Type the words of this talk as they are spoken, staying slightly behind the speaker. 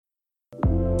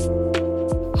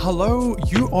Hello,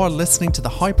 you are listening to the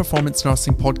High Performance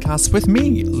Nursing Podcast with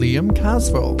me, Liam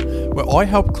Caswell, where I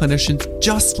help clinicians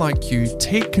just like you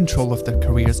take control of their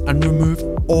careers and remove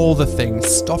all the things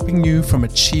stopping you from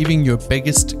achieving your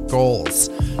biggest goals.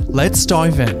 Let's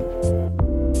dive in.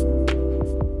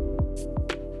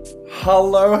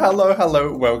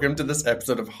 Hello. Welcome to this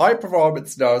episode of High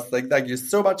Performance Nursing. Thank you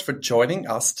so much for joining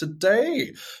us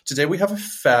today. Today we have a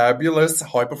fabulous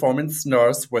high performance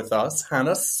nurse with us,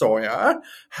 Hannah Sawyer.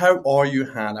 How are you,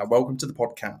 Hannah? Welcome to the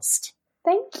podcast.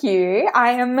 Thank you.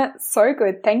 I am so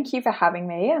good. Thank you for having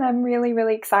me. And I'm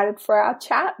really excited for our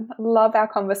chat. Love our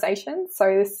conversation. So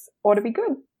this ought to be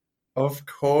good. Of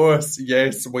course.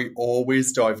 Yes, we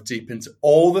always dive deep into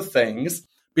all the things.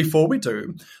 Before we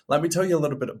do, let me tell you a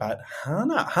little bit about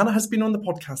Hannah. Hannah has been on the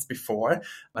podcast before,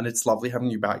 and it's lovely having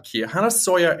you back here. Hannah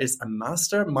Sawyer is a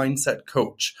master mindset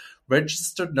coach,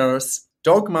 registered nurse,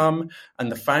 dog mum, and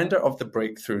the founder of The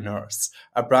Breakthrough Nurse,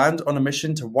 a brand on a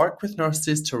mission to work with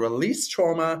nurses to release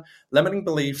trauma, limiting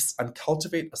beliefs, and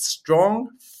cultivate a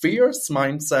strong, fierce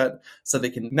mindset so they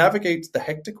can navigate the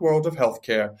hectic world of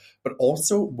healthcare, but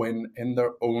also win in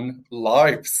their own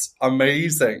lives.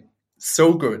 Amazing.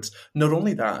 So good. Not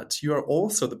only that, you are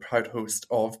also the proud host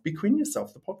of Be Queen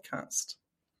Yourself, the podcast.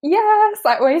 Yes,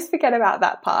 I always forget about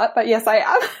that part, but yes, I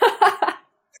am.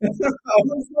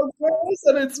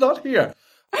 And it's not here.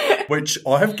 Which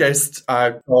I have guest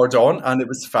poured on, and it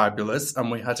was fabulous.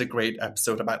 And we had a great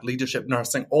episode about leadership,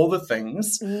 nursing, all the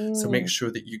things. So make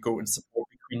sure that you go and support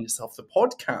Be Queen Yourself, the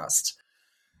podcast.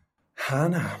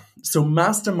 Hannah, so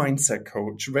master mindset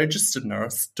coach, registered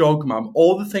nurse, dog mum,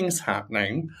 all the things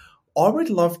happening. I would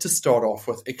love to start off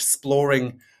with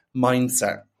exploring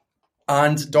mindset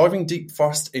and diving deep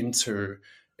first into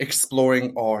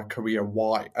exploring our career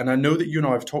why. And I know that you and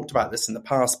I have talked about this in the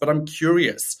past, but I'm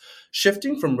curious,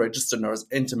 shifting from registered nurse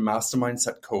into master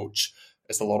mindset coach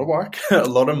is a lot of work, a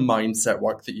lot of mindset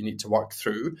work that you need to work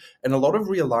through, and a lot of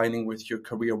realigning with your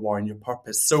career why and your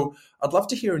purpose. So I'd love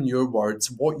to hear in your words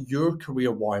what your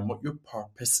career why and what your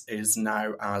purpose is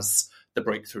now as the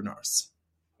Breakthrough Nurse.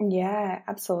 Yeah,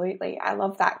 absolutely. I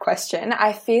love that question.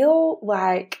 I feel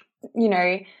like,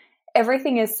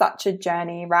 everything is such a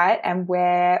journey, right? And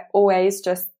we're always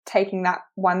just taking that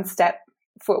one foot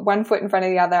in front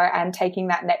of the other and taking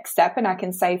that next step. And I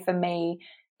can say for me,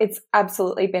 it's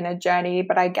absolutely been a journey,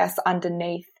 but I guess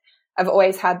underneath, I've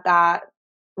always had that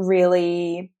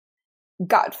really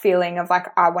gut feeling of like,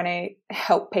 I want to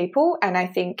help people. And I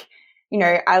think,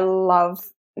 I love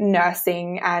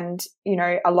nursing and,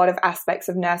 a lot of aspects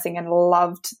of nursing and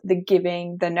loved the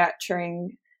giving, the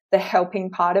nurturing, the helping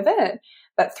part of it.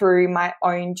 But through my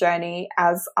own journey,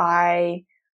 as I,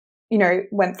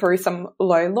 went through some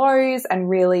low lows and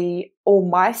really all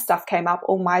my stuff came up,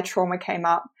 all my trauma came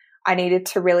up, I needed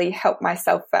to really help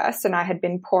myself first. And I had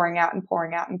been pouring out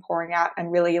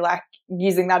and really like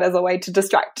using that as a way to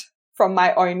distract from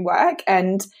my own work.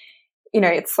 And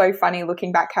it's so funny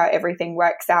looking back how everything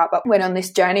works out. But when on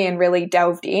this journey and really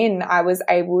delved in, I was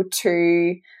able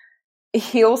to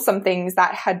heal some things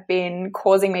that had been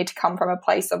causing me to come from a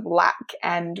place of lack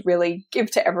and really give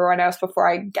to everyone else before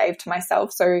I gave to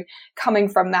myself. So coming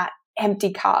from that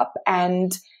empty cup.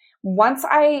 And once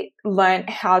I learned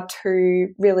how to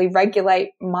really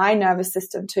regulate my nervous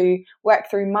system, to work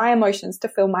through my emotions, to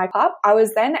fill my cup, I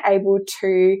was then able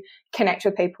to connect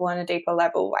with people on a deeper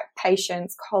level, like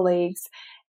patients, colleagues,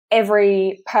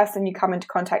 every person you come into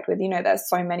contact with. There's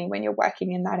so many when you're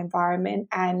working in that environment.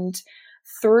 And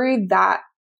through that,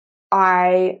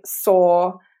 I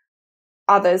saw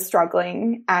others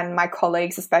struggling, and my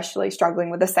colleagues especially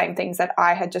struggling with the same things that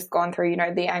I had just gone through,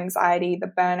 the anxiety, the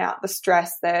burnout, the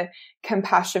stress, the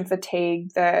compassion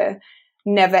fatigue, the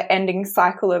never ending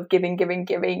cycle of giving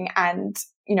and,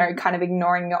 kind of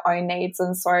ignoring your own needs.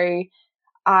 And so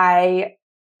I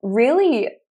really,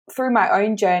 through my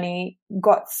own journey,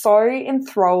 got so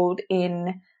enthralled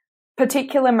in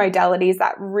particular modalities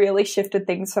that really shifted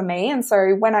things for me. And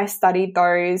so when I studied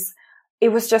those,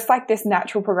 it was just like this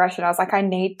natural progression. I was like, I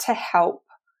need to help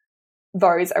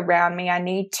those around me. I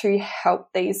need to help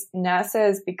these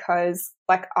nurses because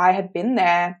like I had been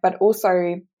there, but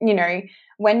also,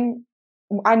 when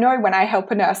I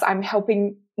help a nurse, I'm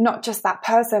helping not just that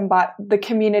person, but the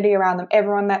community around them,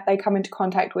 everyone that they come into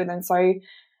contact with. And so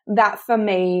that for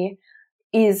me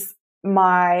is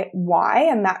my why,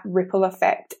 and that ripple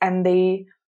effect and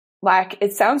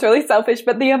it sounds really selfish,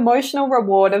 but the emotional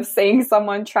reward of seeing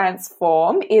someone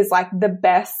transform is like the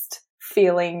best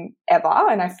feeling ever.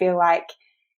 And I feel like,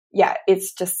 yeah,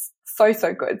 it's just so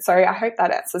good. So I hope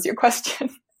that answers your question.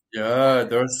 Yeah,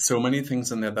 there are so many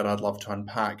things in there that I'd love to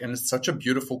unpack. And it's such a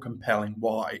beautiful, compelling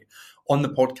why. On the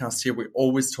podcast here, we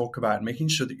always talk about making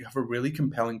sure that you have a really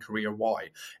compelling career why.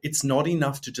 It's not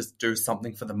enough to just do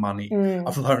something for the money.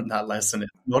 I've learned that lesson.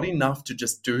 It's not enough to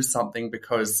just do something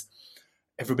because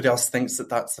everybody else thinks that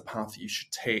that's the path that you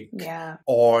should take. Yeah.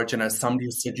 Or, you know, somebody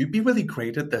has said, you'd be really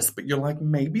great at this, but you're like,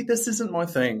 maybe this isn't my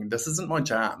thing. This isn't my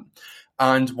jam.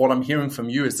 And what I'm hearing from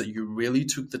you is that you really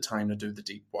took the time to do the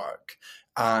deep work.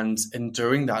 And in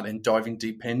doing that, in diving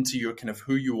deep into your kind of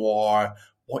who you are,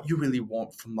 what you really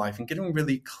want from life, and getting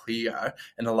really clear.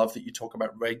 And I love that you talk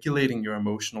about regulating your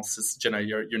emotional system, you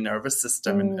know, your nervous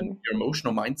system and your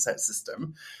emotional mindset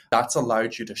system. That's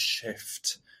allowed you to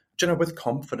shift, you know, with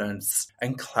confidence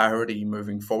and clarity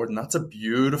moving forward. And that's a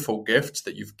beautiful gift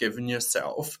that you've given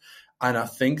yourself. And I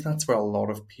think that's where a lot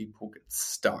of people get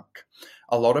stuck.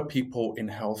 A lot of people in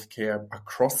healthcare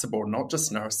across the board, not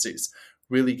just nurses,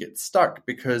 really get stuck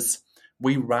because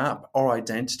we wrap our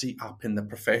identity up in the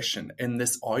profession, in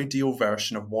this ideal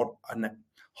version of what a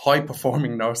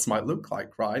high-performing nurse might look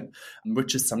like, right?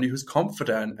 Which is somebody who's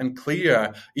confident and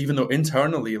clear, even though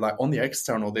internally, like on the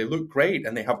external, they look great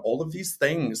and they have all of these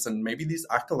things and maybe these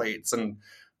accolades and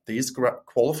these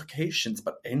qualifications,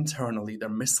 but internally they're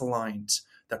misaligned,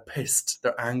 they're pissed,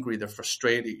 they're angry, they're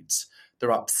frustrated,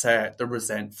 they're upset, they're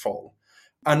resentful.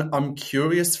 And I'm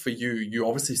curious for you, you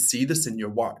obviously see this in your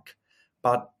work,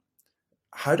 but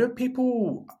how do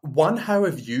people, one, how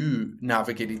have you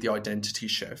navigated the identity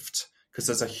shift? Because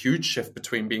there's a huge shift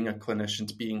between being a clinician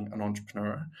to being an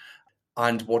entrepreneur.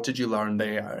 And what did you learn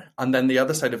there? And then the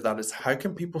other side of that is how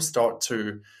can people start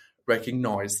to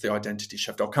recognize the identity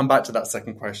shift? I'll come back to that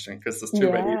second question because there's too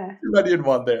many in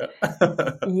one there.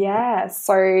 Yeah.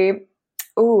 So,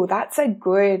 that's a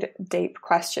good, deep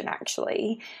question,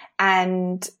 actually.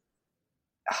 And,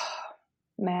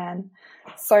 man,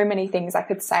 so many things I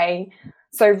could say.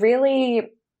 So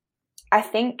really, I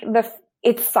think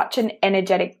it's such an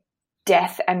energetic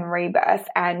death and rebirth.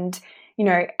 And, you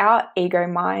know, our ego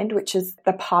mind, which is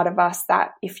the part of us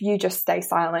that if you just stay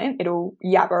silent, it'll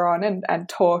yabber on and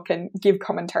talk and give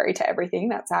commentary to everything.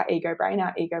 That's our ego brain,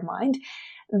 our ego mind.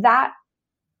 That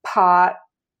part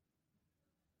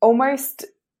almost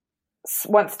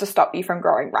wants to stop you from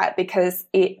growing, right? Because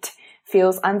it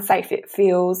feels unsafe. It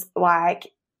feels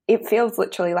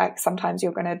literally like sometimes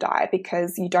you're going to die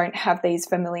because you don't have these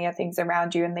familiar things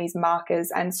around you and these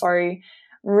markers. And so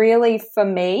really for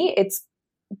me, it's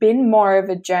been more of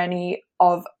a journey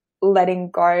of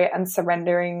letting go and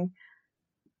surrendering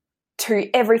to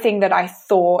everything that I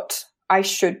thought I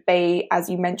should be. As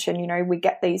you mentioned, you know, we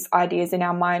get these ideas in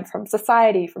our mind from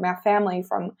society, from our family,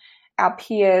 from our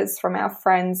peers, from our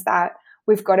friends that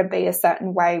we've got to be a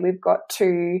certain way. We've got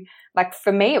to, like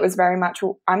for me, it was very much,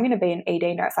 well, I'm going to be an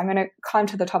ED nurse. I'm going to climb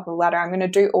to the top of the ladder. I'm going to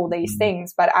do all these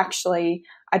things. But actually,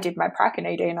 I did my prac in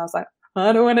ED and I was like,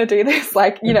 I don't want to do this.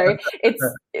 Like, you know, it's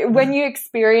when you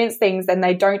experience things and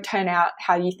they don't turn out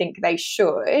how you think they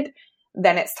should,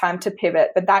 then it's time to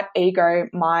pivot. But that ego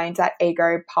mind, that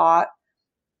ego part,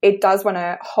 it does want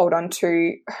to hold on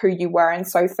to who you were. And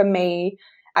so for me,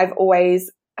 I've always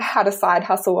had a side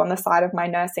hustle on the side of my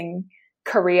nursing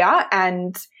career,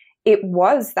 and it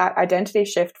was that identity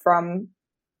shift from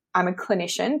I'm a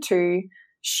clinician to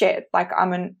shit, like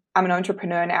I'm an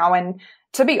entrepreneur now. And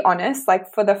to be honest,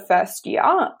 like for the first year,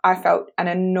 I felt an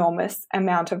enormous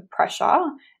amount of pressure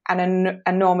and an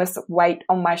enormous weight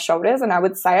on my shoulders. And I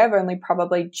would say I've only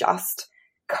probably just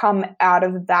come out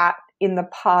of that in the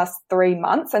past 3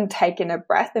 months and taken a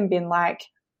breath and been like,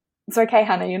 it's okay,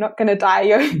 Hannah, you're not going to die.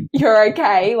 You're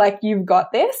okay. Like you've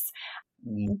got this.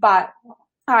 But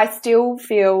I still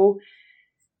feel,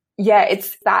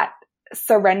 it's that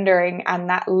surrendering and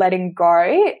that letting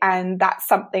go. And that's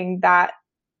something that,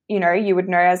 you know, you would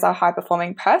know as a high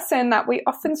performing person that we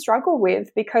often struggle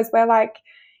with because we're like,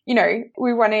 you know,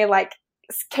 we want to like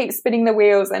keep spinning the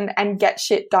wheels and get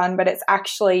shit done. But it's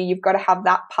actually, you've got to have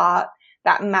that part,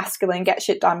 that masculine get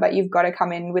shit done, but you've got to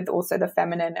come in with also the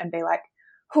feminine and be like,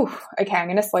 whew, okay, I'm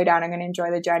going to slow down. I'm going to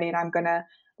enjoy the journey and I'm going to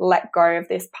let go of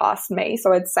this past me.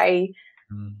 So I'd say,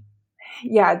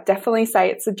 definitely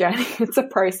say it's a journey. It's a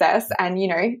process. And, you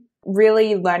know,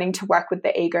 really learning to work with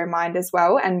the ego mind as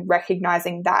well and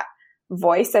recognizing that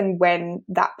voice and when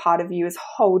that part of you is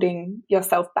holding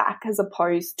yourself back as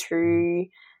opposed to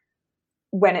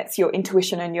when it's your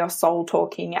intuition and your soul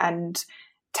talking and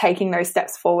taking those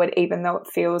steps forward, even though it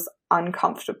feels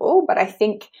uncomfortable. But I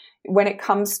think when it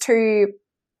comes to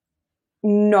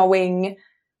knowing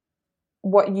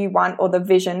what you want or the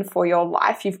vision for your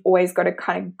life, you've always got to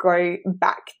kind of go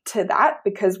back to that,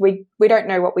 because we don't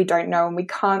know what we don't know, and we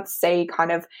can't see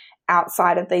kind of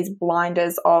outside of these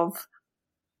blinders of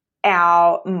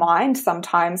our mind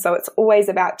sometimes. So it's always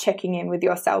about checking in with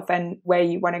yourself and where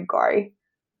you want to go.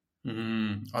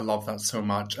 I love that so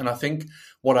much. And I think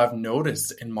what I've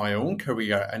noticed in my own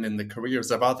career and in the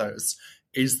careers of others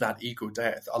is that ego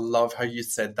death. I love how you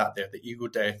said that there, the ego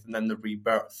death and then the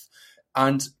rebirth.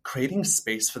 And creating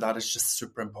space for that is just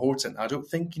super important. I don't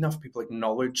think enough people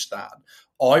acknowledge that.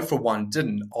 I, for one,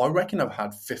 didn't. I reckon I've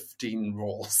had 15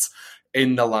 roles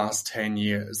in the last 10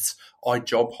 years. I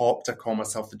job hopped. I call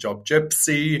myself the job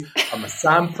gypsy. I'm a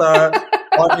sampler.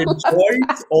 I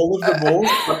enjoyed all of the roles,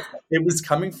 but it was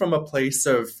coming from a place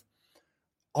of,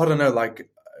 I don't know, like,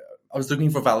 I was looking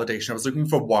for validation. I was looking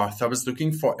for worth. I was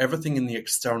looking for everything in the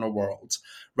external world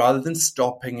rather than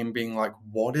stopping and being like,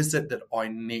 what is it that I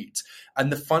need?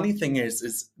 And the funny thing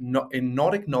is not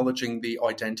acknowledging the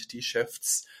identity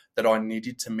shifts that I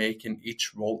needed to make in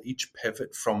each role, each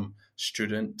pivot from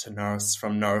student to nurse,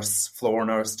 from nurse, floor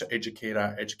nurse to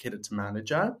educator, educator to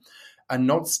manager, and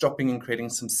not stopping and creating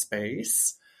some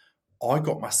space. I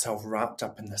got myself wrapped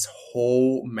up in this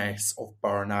whole mess of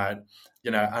burnout,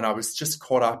 and I was just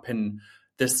caught up in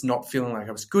this not feeling like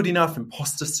I was good enough,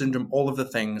 imposter syndrome, all of the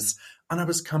things, and I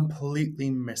was completely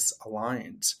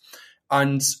misaligned.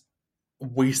 And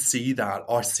we see that.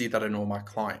 I see that in all my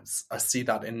clients. I see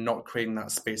that in not creating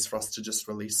that space for us to just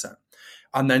release it.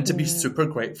 And then to be super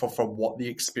grateful for what the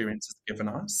experience has given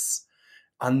us.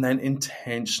 And then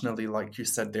intentionally, like you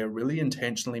said, they're really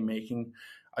intentionally making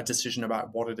a decision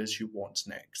about what it is you want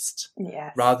next.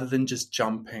 Yes. Rather than just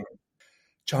jumping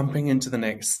into the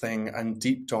next thing and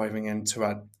deep diving into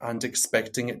it and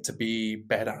expecting it to be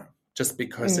better just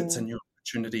because it's a new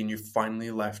opportunity and you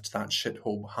finally left that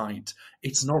shithole behind.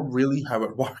 It's not really how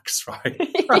it works, right?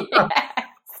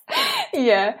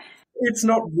 Yeah. It's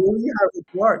not really how it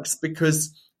works,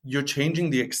 because you're changing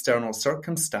the external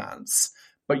circumstance,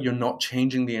 but you're not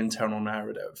changing the internal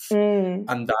narrative. And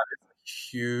that is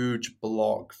a huge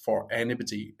block for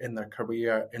anybody in their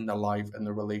career, in their life, in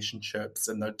their relationships,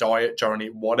 in their diet journey,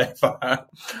 whatever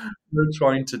they're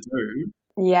trying to do.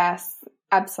 Yes,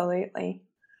 absolutely.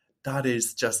 That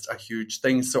is just a huge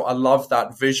thing. So I love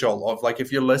that visual of, like,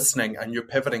 if you're listening and you're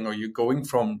pivoting or you're going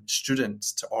from student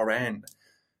to RN,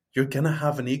 you're going to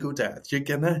have an ego death. You're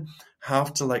going to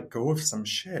have to let go of some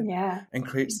shit and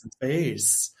create some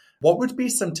space. What would be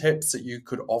some tips that you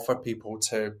could offer people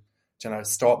to,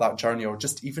 start that journey, or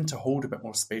just even to hold a bit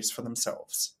more space for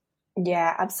themselves?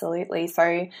 Yeah, absolutely.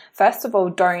 So first of all,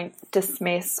 don't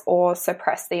dismiss or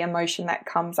suppress the emotion that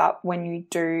comes up when you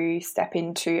do step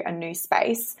into a new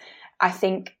space. I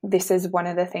think this is one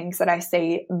of the things that I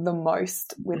see the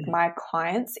most with my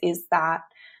clients is that,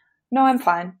 no, I'm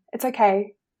fine. It's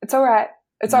okay. It's all right.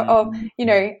 It's all,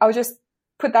 I'll just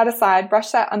put that aside, brush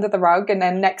that under the rug, and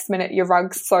then next minute your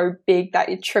rug's so big that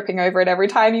you're tripping over it every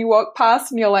time you walk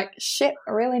past and you're like, shit,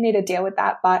 I really need to deal with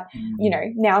that. But,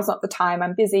 now's not the time.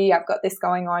 I'm busy. I've got this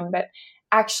going on. But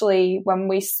actually, when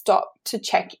we stop to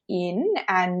check in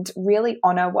and really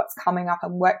honor what's coming up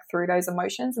and work through those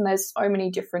emotions, and there's so many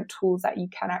different tools that you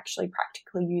can actually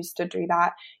practically use to do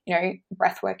that.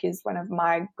 Breathwork is one of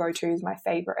my go-tos, my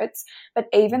favorites. But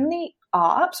even the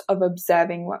art of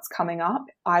observing what's coming up,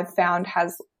 I've found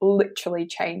has literally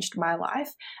changed my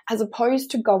life, as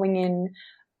opposed to going in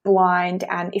blind.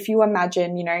 And if you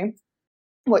imagine,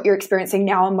 what you're experiencing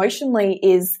now emotionally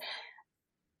is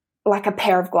like a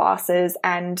pair of glasses,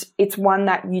 and it's one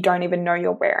that you don't even know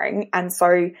you're wearing. And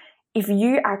so if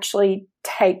you actually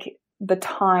take the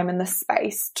time and the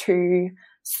space to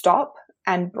stop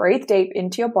and breathe deep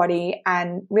into your body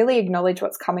and really acknowledge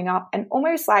what's coming up, and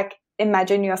almost like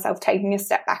imagine yourself taking a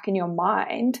step back in your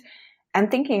mind and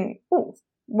thinking, oh,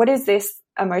 what is this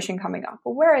emotion coming up?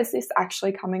 Or where is this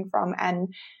actually coming from?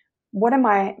 And what am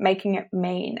I making it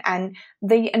mean? And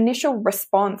the initial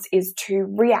response is to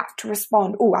react, to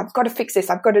respond. Oh, I've got to fix this.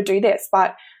 I've got to do this.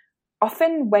 But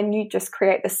often when you just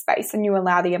create the space and you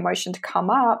allow the emotion to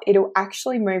come up, it'll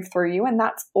actually move through you. And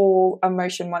that's all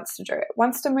emotion wants to do. It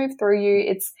wants to move through you.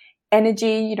 It's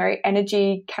energy.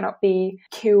 Energy cannot be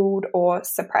killed or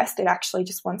suppressed. It actually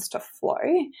just wants to flow.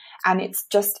 And it's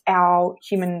just our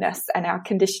humanness and our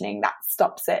conditioning that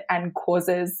stops it and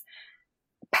causes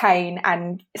pain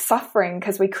and suffering,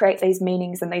 because we create these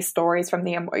meanings and these stories from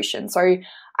the emotion. So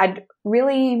I'd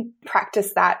really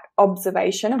practice that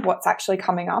observation of what's actually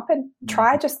coming up and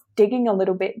try just digging a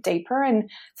little bit deeper. And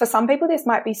for some people, this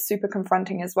might be super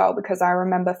confronting as well, because I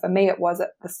remember for me, it was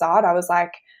at the start, I was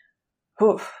like,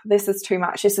 this is too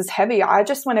much. This is heavy. I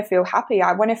just want to feel happy.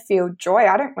 I want to feel joy.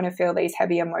 I don't want to feel these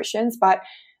heavy emotions. But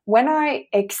when I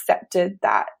accepted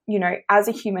that, you know, as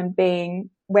a human being,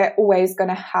 we're always going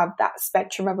to have that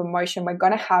spectrum of emotion. We're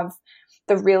going to have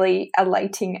the really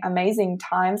elating, amazing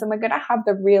times, and we're going to have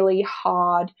the really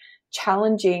hard,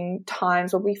 challenging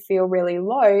times where we feel really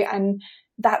low. And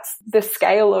that's the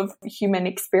scale of human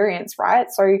experience, right?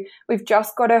 So we've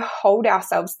just got to hold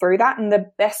ourselves through that. And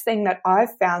the best thing that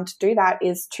I've found to do that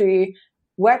is to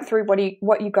work through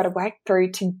what you got to work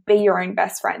through to be your own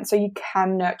best friend. So you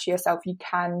can nurture yourself. You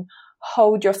can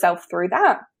hold yourself through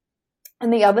that.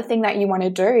 And the other thing that you want to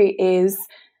do is,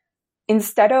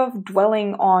 instead of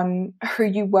dwelling on who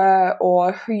you were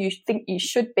or who you think you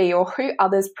should be or who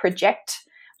others project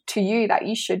to you that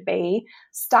you should be,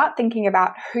 start thinking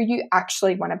about who you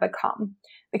actually want to become.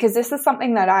 Because this is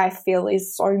something that I feel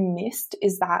is so missed,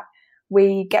 is that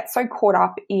we get so caught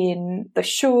up in the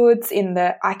shoulds, in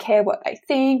the I care what they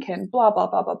think and blah, blah,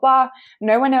 blah, blah, blah.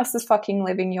 No one else is fucking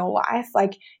living your life.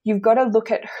 Like, you've got to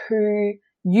look at who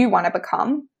you want to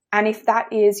become. And if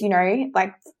that is, you know,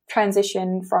 like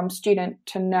transition from student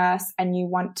to nurse, and you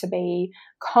want to be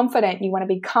confident, you want to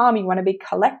be calm, you want to be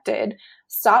collected,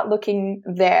 start looking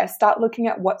there. Start looking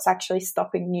at what's actually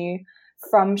stopping you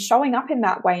from showing up in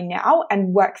that way now,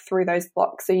 and work through those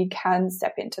blocks so you can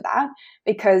step into that.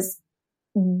 Because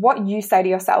what you say to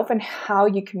yourself and how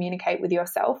you communicate with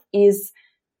yourself is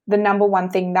the number one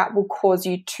thing that will cause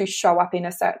you to show up in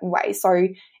a certain way. So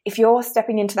if you're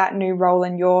stepping into that new role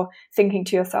and you're thinking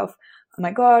to yourself, oh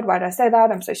my God, why did I say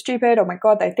that? I'm so stupid. Oh my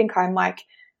God, they think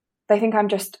I'm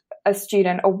just a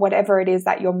student, or whatever it is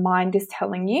that your mind is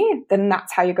telling you, then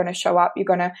that's how you're going to show up. You're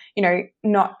going to, you know,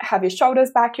 not have your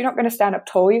shoulders back. You're not going to stand up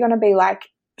tall. You're going to be like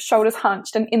shoulders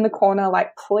hunched and in the corner,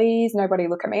 like, please, nobody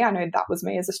look at me. I know that was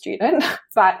me as a student,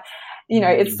 but you know,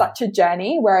 it's such a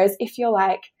journey. Whereas if you're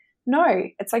like, no,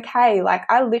 it's okay. Like,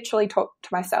 I literally talk to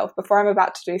myself before I'm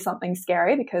about to do something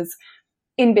scary, because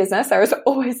in business, there is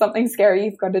always something scary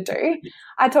you've got to do.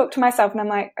 I talk to myself and I'm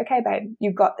like, okay, babe,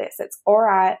 you've got this. It's all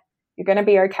right. You're going to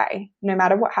be okay. No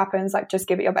matter what happens, like, just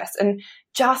give it your best. And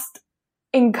just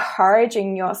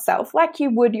encouraging yourself like you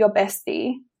would your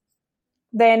bestie,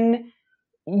 then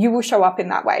you will show up in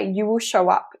that way. You will show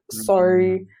up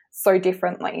so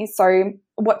differently. So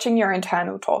watching your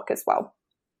internal talk as well.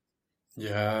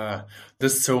 Yeah,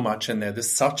 there's so much in there.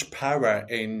 There's such power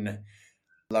in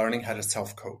learning how to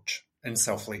self-coach and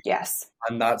self-lead. Yes.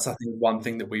 And that's, I think, one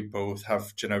thing that we both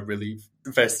have, you know, really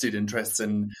vested interest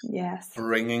in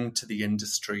bringing to the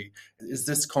industry is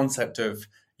this concept of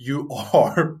you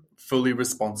are fully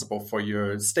responsible for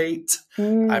your state,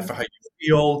 for how you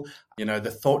feel, you know,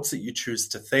 the thoughts that you choose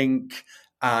to think,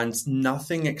 and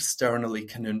nothing externally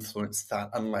can influence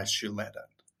that unless you let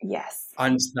it. Yes.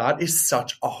 And that is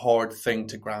such a hard thing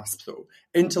to grasp, though.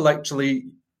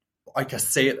 Intellectually, I can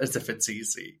say it as if it's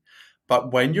easy.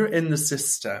 But when you're in the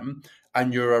system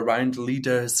and you're around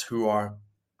leaders who are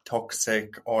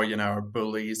toxic, or, you know, are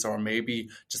bullies, or maybe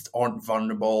just aren't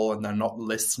vulnerable and they're not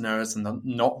listeners and they're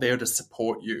not there to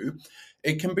support you,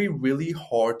 it can be really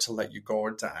hard to let your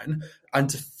guard down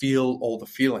and to feel all the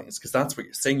feelings, because that's what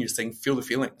you're saying. You're saying feel the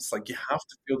feelings. Like, you have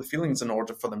to feel the feelings in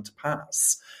order for them to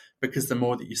pass, because the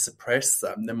more that you suppress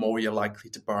them, the more you're likely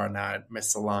to burn out,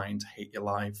 misaligned, hate your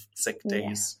life, sick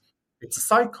days. Yeah. It's a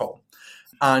cycle.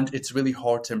 And it's really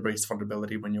hard to embrace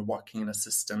vulnerability when you're working in a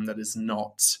system that is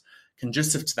not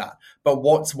conducive to that. But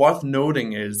what's worth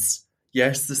noting is,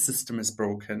 yes, the system is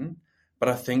broken, but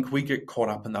I think we get caught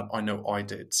up in that. I know I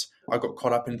did. I got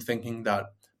caught up in thinking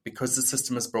that because the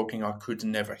system is broken, I could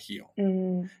never heal.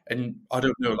 And I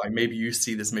don't know, like, maybe you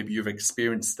see this, maybe you've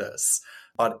experienced this,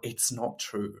 but it's not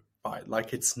true. Right?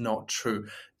 Like, it's not true.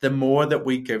 The more that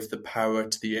we give the power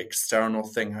to the external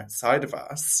thing outside of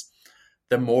us,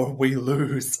 the more we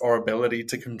lose our ability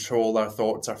to control our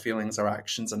thoughts, our feelings, our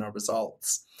actions, and our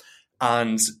results.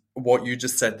 And what you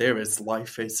just said there is,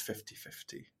 life is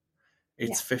 50-50.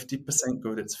 It's 50%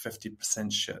 good, it's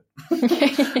 50% shit. And that's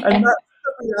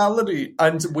the reality.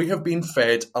 And we have been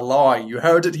fed a lie. You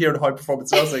heard it here at High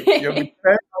Performance Nursing. You've been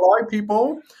fed a lie,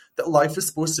 people, that life is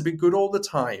supposed to be good all the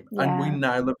time. And we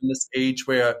now live in this age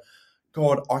where,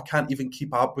 God, I can't even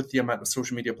keep up with the amount of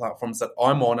social media platforms that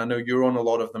I'm on. I know you're on a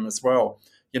lot of them as well.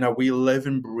 You know, we live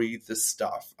and breathe this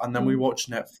stuff. And then we watch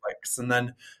Netflix, and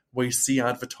then we see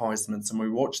advertisements, and we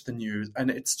watch the news, and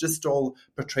it's just all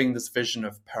portraying this vision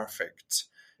of perfect.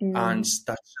 And that's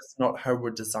just not how we're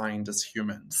designed as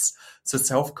humans. So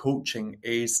self-coaching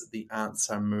is the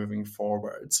answer moving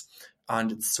forward.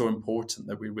 And it's so important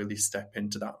that we really step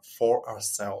into that for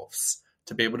ourselves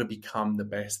to be able to become the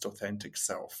best authentic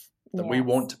self that we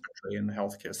want to portray in the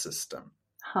healthcare system.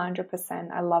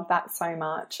 100%. I love that so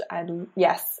much.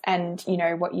 Yes. And, you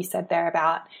know, what you said there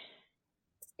about,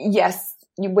 yes,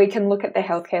 we can look at the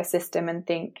healthcare system and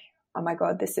think, oh my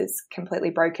God, this is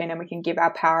completely broken, and we can give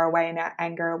our power away and our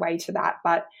anger away to that.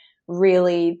 But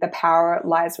really the power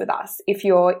lies with us. If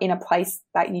you're in a place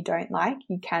that you don't like,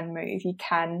 you can move, you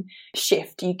can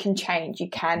shift, you can change,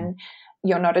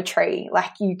 you're not a tree.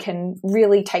 Like, you can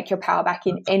really take your power back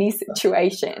in any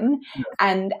situation.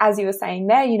 And as you were saying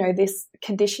there, you know, this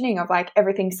conditioning of like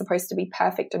everything's supposed to be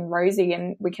perfect and rosy,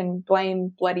 and we can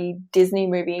blame bloody Disney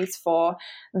movies for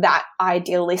that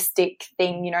idealistic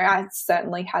thing. You know, I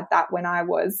certainly had that when I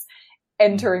was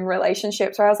entering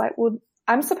relationships where I was like, well,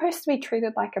 I'm supposed to be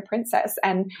treated like a princess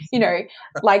and, you know,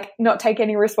 like not take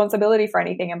any responsibility for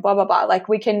anything and blah, blah, blah. Like,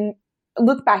 we can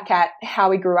look back at how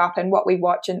we grew up and what we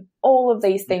watch and all of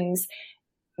these things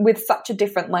with such a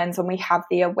different lens when we have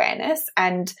the awareness.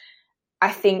 And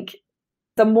I think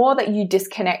the more that you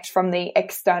disconnect from the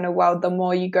external world, the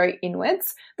more you go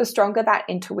inwards, the stronger that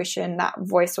intuition, that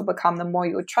voice will become, the more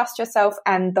you'll trust yourself,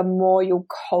 and the more you'll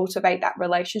cultivate that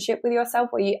relationship with yourself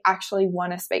where you actually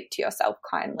want to speak to yourself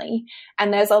kindly.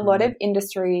 And there's a lot of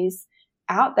industries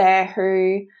out there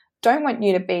who don't want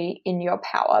you to be in your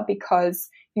power because,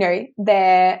 you know,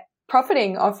 they're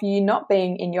profiting off you not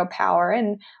being in your power,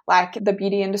 and like the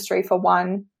beauty industry for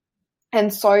one,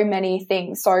 and so many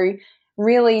things. So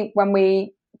really, when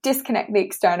we disconnect the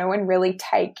external and really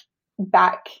take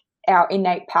back our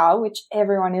innate power, which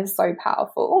everyone is so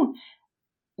powerful,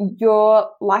 your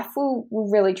life will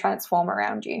really transform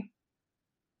around you.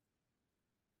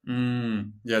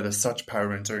 Yeah, there's such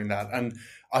power in doing that. And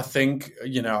I think,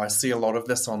 you know, I see a lot of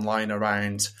this online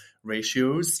around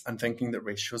ratios and thinking that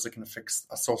ratios are going to fix.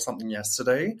 I saw something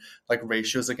yesterday, like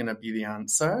ratios are going to be the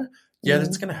answer. Yeah,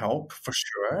 that's going to help for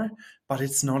sure, but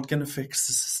it's not going to fix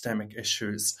the systemic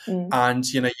issues. And,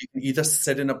 you know, you can either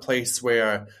sit in a place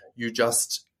where you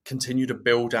just continue to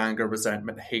build anger,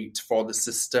 resentment, hate for the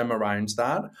system around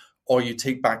that, or you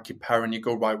take back your power and you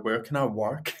go, right, where can I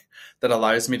work that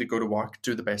allows me to go to work,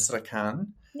 do the best that I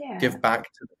can, give back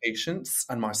to the patients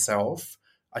and myself,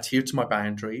 adhere to my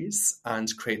boundaries,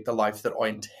 and create the life that I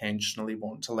intentionally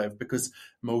want to live. Because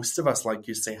most of us, like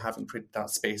you say, haven't created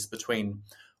that space between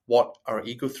what our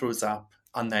ego throws up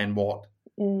and then what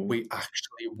we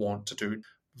actually want to do.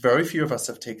 Very few of us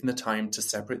have taken the time to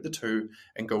separate the two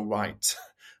and go, right,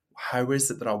 how is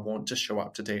it that I want to show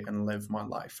up today and live my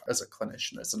life as a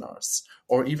clinician, as a nurse,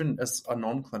 or even as a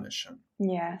non-clinician?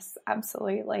 Yes,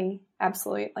 absolutely.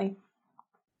 Absolutely.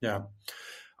 Yeah.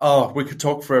 Oh, we could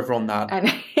talk forever on that.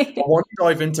 I want to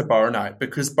dive into burnout,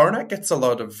 because burnout gets a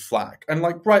lot of flack, and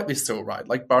like rightly so, right?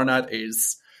 Like burnout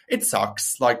it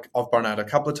sucks. Like I've burned out a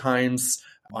couple of times.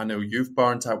 I know you've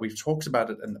burnt out. We've talked about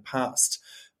it in the past.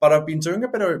 But I've been doing a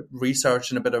bit of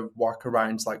research and a bit of work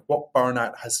around like what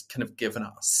burnout has kind of given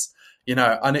us, you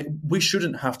know, and we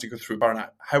shouldn't have to go through burnout.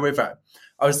 However,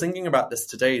 I was thinking about this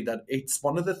today, that it's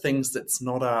one of the things that's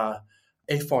not a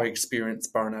if I experience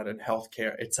burnout in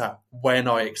healthcare, it's a when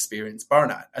I experience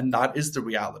burnout. And that is the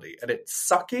reality. And it's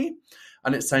sucky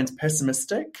and it sounds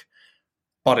pessimistic,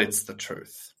 but it's the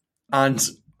truth. And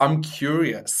I'm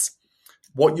curious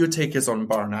what your take is on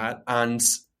burnout and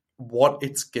what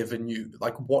it's given you.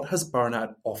 Like, what has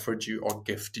burnout offered you or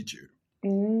gifted you?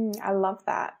 I love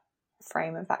that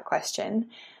frame of that question.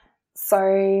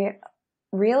 So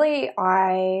really,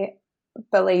 I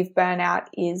believe burnout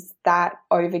is that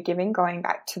overgiving, going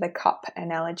back to the cup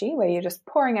analogy, where you're just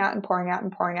pouring out and pouring out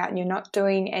and pouring out, and you're not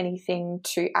doing anything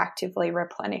to actively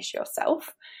replenish yourself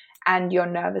and your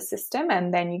nervous system.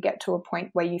 And then you get to a point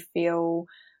where you feel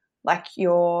like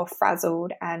you're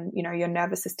frazzled and, you know, your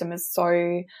nervous system is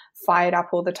so fired up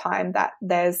all the time that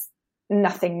there's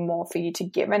nothing more for you to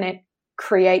give. And it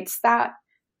creates that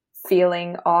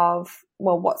feeling of,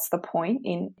 well, what's the point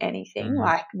in anything?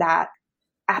 Like that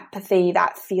apathy,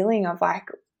 that feeling of like,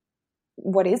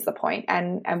 what is the point?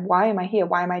 And why am I here?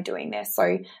 Why am I doing this?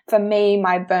 So for me,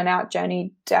 my burnout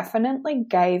journey definitely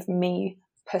gave me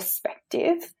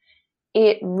perspective.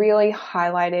 It really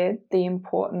highlighted the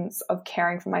importance of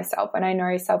caring for myself. And I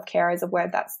know self-care is a word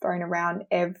that's thrown around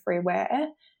everywhere.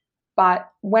 But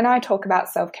when I talk about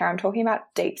self-care, I'm talking about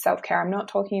deep self-care. I'm not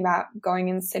talking about going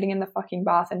and sitting in the fucking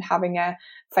bath and having a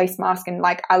face mask. And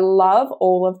like, I love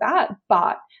all of that,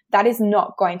 but that is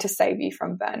not going to save you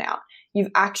from burnout.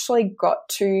 You've actually got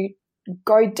to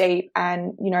go deep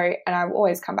and, you know, and I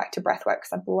always come back to breath work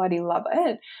because I bloody love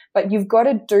it, but you've got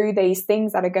to do these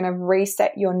things that are going to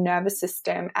reset your nervous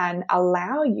system and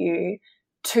allow you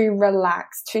to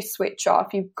relax, to switch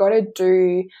off. You've got to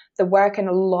do the work. And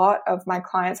a lot of my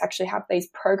clients actually have these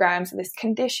programs, this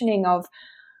conditioning of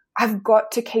I've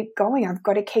got to keep going. I've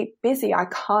got to keep busy. I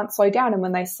can't slow down. And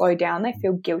when they slow down, they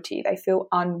feel guilty. They feel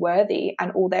unworthy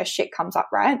and all their shit comes up,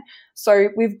 right? So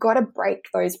we've got to break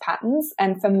those patterns.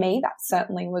 And for me, that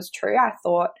certainly was true. I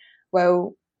thought,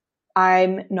 well,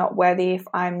 I'm not worthy if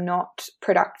I'm not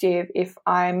productive, if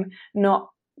I'm not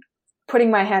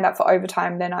putting my hand up for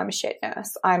overtime, then I'm a shit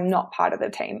nurse. I'm not part of the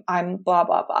team. I'm blah,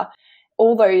 blah, blah.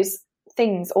 All those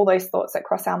things, all those thoughts that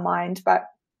cross our mind. But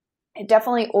it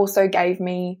definitely also gave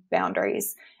me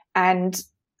boundaries. And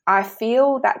I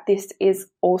feel that this is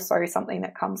also something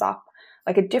that comes up,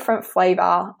 like a different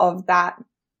flavor of that.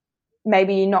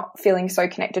 Maybe not feeling so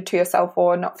connected to yourself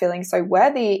or not feeling so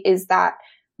worthy is that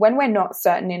when we're not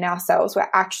certain in ourselves, we're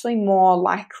actually more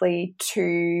likely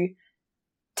to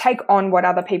take on what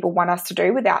other people want us to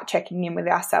do without checking in with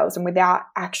ourselves and without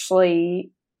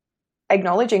actually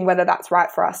acknowledging whether that's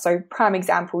right for us. So prime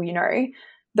example, you know,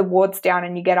 the ward's down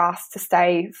and you get asked to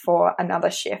stay for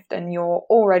another shift and you're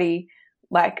already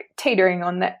like teetering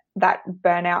on that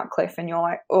burnout cliff and you're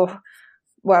like,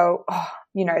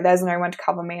 you know, there's no one to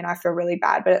cover me and I feel really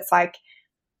bad. But it's like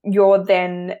you're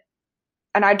then,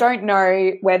 and I don't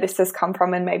know where this has come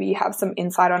from and maybe you have some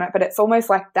insight on it, but it's almost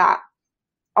like that.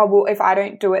 Oh, well, if I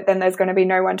don't do it, then there's going to be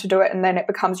no one to do it. And then it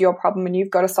becomes your problem and you've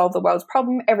got to solve the world's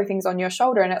problem. Everything's on your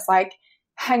shoulder. And it's like,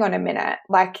 hang on a minute.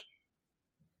 Like,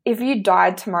 if you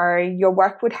died tomorrow, your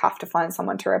work would have to find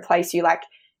someone to replace you. Like,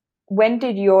 when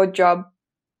did your job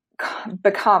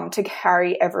become to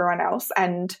carry everyone else?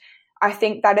 And I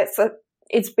think that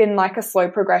it's been like a slow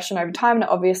progression over time. And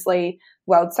obviously,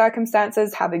 world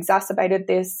circumstances have exacerbated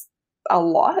this a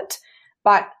lot.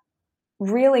 But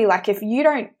really, like, if you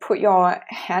don't put your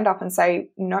hand up and say,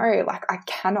 no, like, I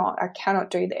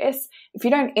cannot do this. If you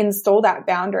don't install that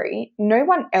boundary, no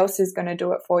one else is going to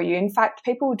do it for you. In fact,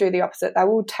 people will do the opposite. They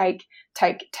will take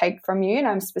from you. And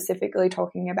I'm specifically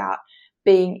talking about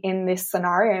being in this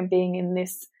scenario and being in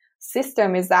this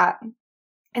system is that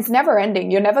it's never ending.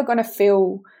 You're never going to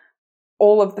fill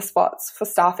all of the spots for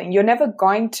staffing. You're never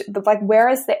going to, like, where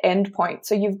is the end point?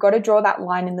 So you've got to draw that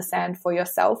line in the sand for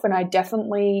yourself. And I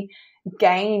definitely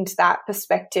gained that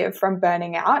perspective from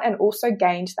burning out and also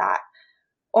gained that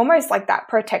almost like that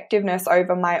protectiveness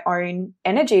over my own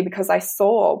energy because I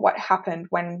saw what happened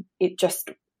when it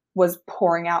just was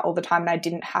pouring out all the time and I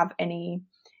didn't have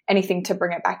anything to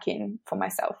bring it back in for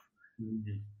myself.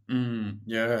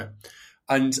 Yeah.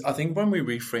 And I think when we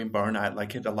reframe burnout,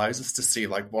 like, it allows us to see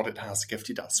like what it has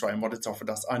gifted us, right, and what it's offered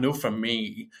us. I know for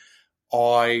me,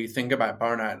 I think about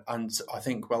burnout and I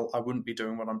think, well, I wouldn't be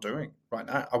doing what I'm doing right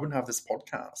now. I wouldn't have this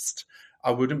podcast.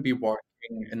 I wouldn't be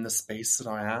working in the space that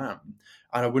I am.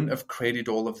 And I wouldn't have created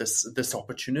all of this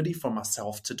opportunity for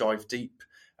myself to dive deep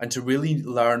and to really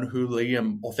learn who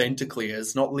Liam authentically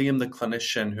is, not Liam the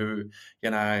clinician who,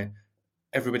 you know,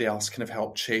 everybody else kind of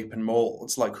helped shape and mold.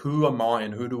 It's like, who am I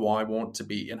and who do I want to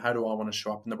be and how do I want to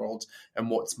show up in the world and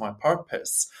what's my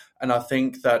purpose? And I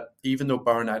think that even though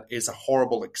burnout is a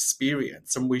horrible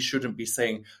experience and we shouldn't be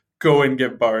saying, go and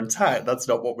get burnt out, that's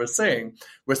not what we're saying.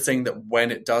 We're saying that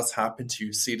when it does happen to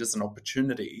you, see it as an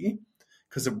opportunity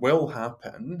because it will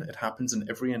happen. It happens in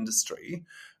every industry.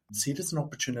 See it as an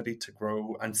opportunity to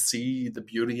grow and see the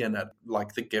beauty in it,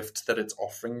 like the gift that it's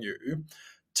offering you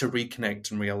to reconnect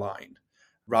and realign,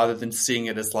 rather than seeing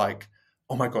it as like,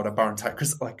 oh my God, I burnt out.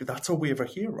 Because like that's all we ever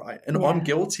hear, right? And yeah. I'm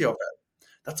guilty of it.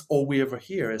 That's all we ever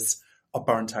hear is, I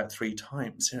burnt out 3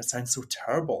 times. You know, it sounds so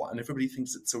terrible and everybody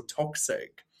thinks it's so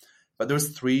toxic. But those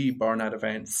 3 burnout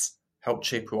events helped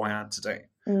shape who I am today.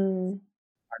 And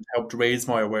helped raise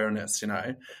my awareness, you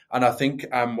know. And I think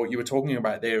what you were talking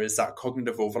about there is that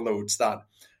cognitive overload that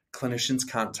clinicians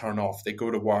can't turn off. They go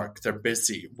to work, they're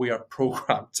busy. We are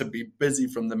programmed to be busy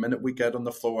from the minute we get on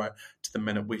the floor to the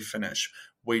minute we finish.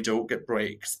 We don't get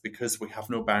breaks because we have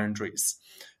no boundaries.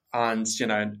 And, you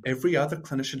know, every other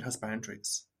clinician has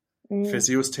boundaries.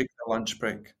 Physios take the lunch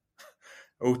break.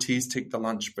 OTs take the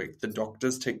lunch break. The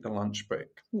doctors take the lunch break.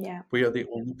 Yeah. We are the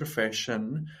only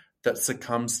profession that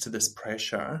succumbs to this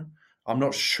pressure. I'm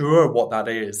not sure what that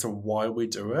is or why we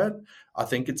do it. I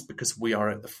think it's because we are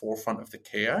at the forefront of the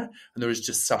care and there is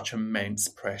just such immense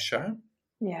pressure.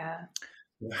 Yeah.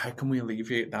 How can we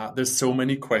alleviate that? There's so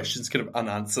many questions kind of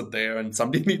unanswered there and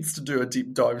somebody needs to do a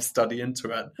deep dive study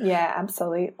into it. Yeah,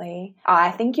 absolutely.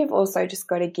 I think you've also just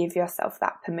got to give yourself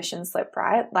that permission slip,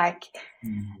 right? Like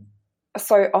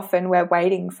so often we're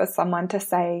waiting for someone to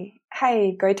say,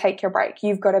 hey, go take your break.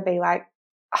 You've got to be like,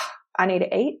 I need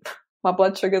to eat. My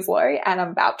blood sugar's low and I'm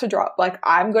about to drop. Like,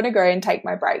 I'm going to go and take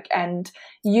my break. And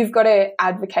you've got to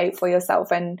advocate for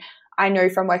yourself. And I know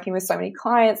from working with so many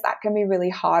clients, that can be really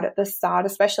hard at the start,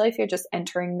 especially if you're just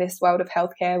entering this world of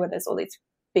healthcare where there's all these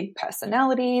big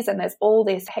personalities and there's all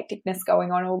this hecticness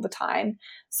going on all the time.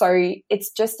 So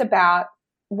it's just about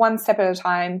one step at a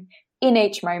time in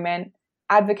each moment,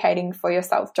 advocating for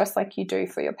yourself just like you do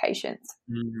for your patients.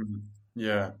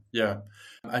 Yeah, yeah.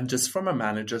 And just from a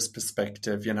manager's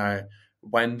perspective,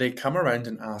 when they come around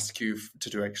and ask you to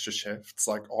do extra shifts,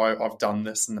 like I've done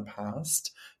this in the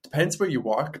past, depends where you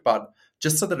work, but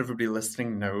just so that everybody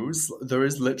listening knows, there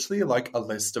is literally like a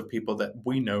list of people that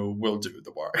we know will do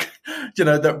the work.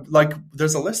 That like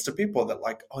there's a list of people that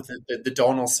like, the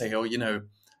Don will say,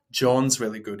 John's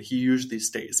really good. He usually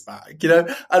stays back,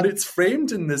 and it's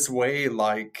framed in this way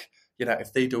like,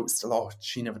 if they don't still,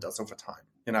 she never does overtime,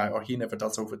 or he never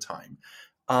does overtime.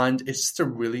 And it's just a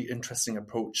really interesting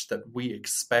approach that we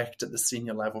expect at the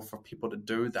senior level for people to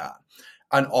do that.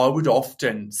 And I would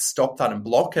often stop that and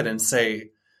block it and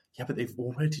say, yeah, but they've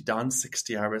already done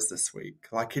 60 hours this week.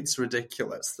 Like, it's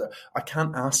ridiculous. I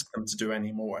can't ask them to do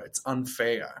any more. It's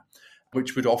unfair,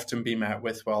 which would often be met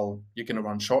with, well, you're going to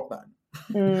run short then.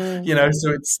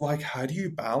 So it's like, how do you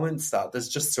balance that? There's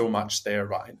just so much there,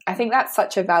 right? I think that's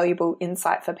such a valuable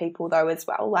insight for people though as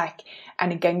well. Like,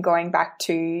 and again, going back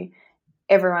to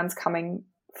everyone's coming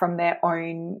from their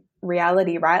own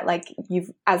reality, right? Like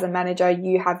as a manager,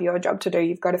 you have your job to do.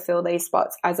 You've got to fill these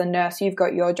spots. As a nurse, you've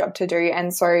got your job to do.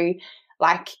 And so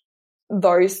like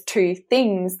those two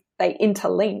things, they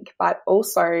interlink, but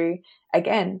also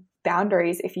again,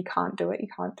 boundaries. If you can't do it, you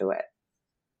can't do it.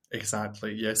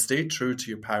 Exactly. Yeah. Stay true to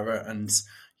your power and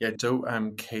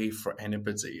don't cave for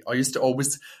anybody. I used to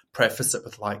always preface it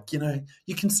with like,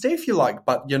 you can stay if you like,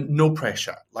 but no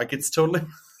pressure. Like it's totally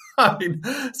fine.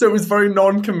 So it was very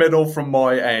non-committal from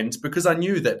my end because I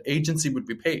knew that agency would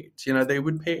be paid. They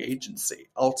would pay agency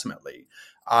ultimately.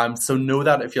 So know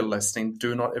that if you're listening,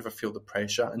 do not ever feel the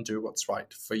pressure and do what's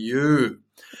right for you.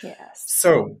 Yes.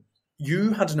 So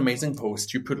you had an amazing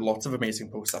post. You put lots of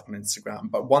amazing posts up on Instagram,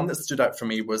 but one that stood out for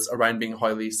me was around being a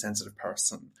highly sensitive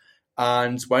person.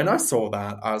 And when I saw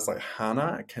that, I was like,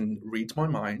 Hannah can read my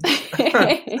mind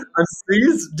and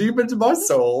sees deep into my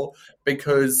soul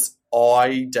because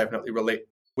I definitely relate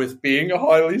with being a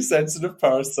highly sensitive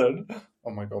person. Oh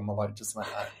my God, my light just went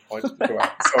out. Why did it go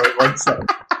out? Sorry, one second.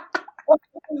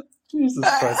 Jesus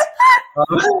Christ. That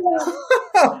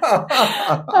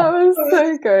was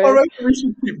so good. I reckon we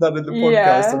should keep that in the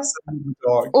podcast.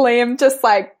 Yeah. Liam just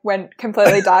like went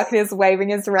completely dark and is waving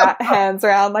his hands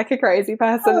around like a crazy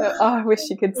person. Oh, I wish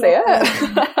you could see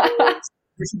it.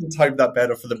 We should have timed that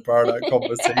better for the burnout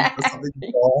conversation.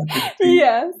 Yeah.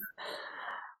 Yes.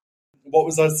 What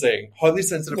was I saying? Highly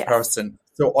sensitive person.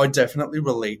 So I definitely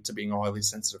relate to being a highly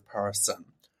sensitive person.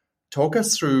 Talk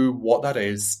us through what that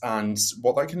is and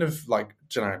what that kind of like,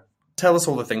 tell us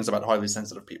all the things about highly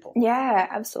sensitive people. Yeah,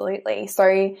 absolutely. So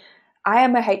I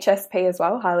am a HSP as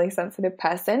well, highly sensitive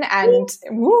person, and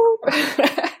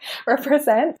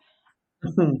represent.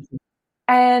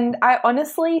 And I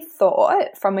honestly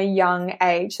thought from a young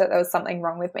age that there was something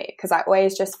wrong with me because I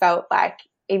always just felt like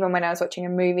even when I was watching a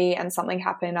movie and something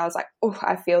happened, I was like, oh,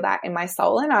 I feel that in my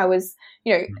soul. And I was,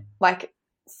 like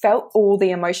felt all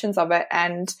the emotions of it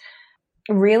and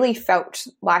really felt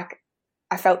like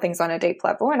I felt things on a deep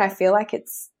level. And I feel like it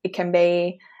can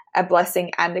be a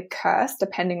blessing and a curse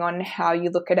depending on how you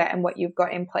look at it and what you've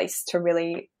got in place to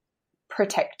really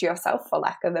protect yourself, for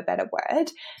lack of a better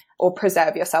word, or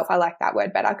preserve yourself. I like that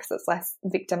word better because it's less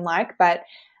victim-like. But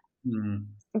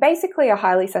basically a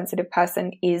highly sensitive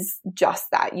person is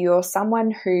just that. You're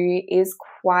someone who is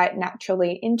quite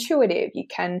naturally intuitive. You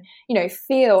can,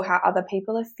 feel how other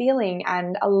people are feeling.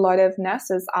 And a lot of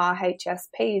nurses are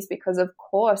HSPs because, of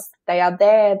course, they are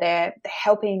there, they're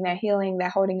helping, they're healing, they're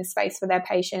holding a space for their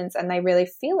patients, and they really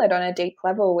feel it on a deep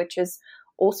level, which is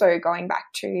also going back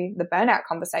to the burnout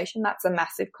conversation. That's a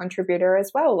massive contributor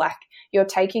as well. Like you're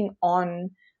taking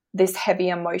on this heavy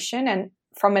emotion, and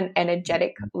from an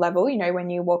energetic level, when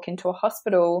you walk into a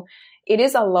hospital, it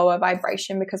is a lower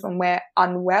vibration because when we're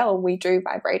unwell, we do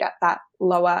vibrate at that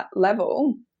lower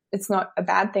level. It's not a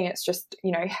bad thing. It's just,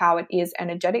 how it is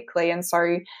energetically. And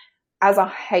so as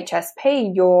a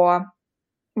HSP, you're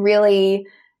really,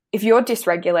 if you're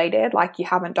dysregulated, like you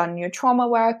haven't done your trauma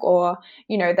work or,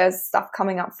 there's stuff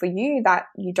coming up for you that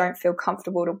you don't feel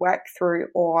comfortable to work through,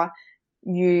 or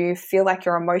you feel like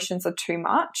your emotions are too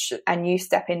much and you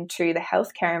step into the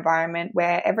healthcare environment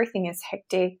where everything is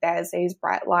hectic. There's these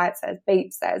bright lights, there's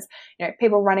beeps, there's,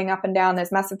 people running up and down,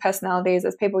 there's massive personalities,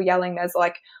 there's people yelling, there's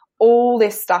like all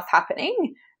this stuff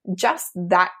happening. Just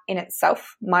that in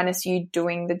itself, minus you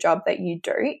doing the job that you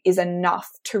do, is enough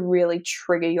to really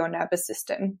trigger your nervous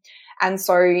system. And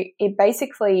so it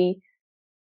basically,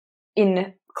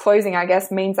 in closing, I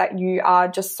guess, means that you are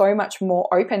just so much more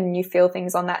open and you feel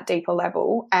things on that deeper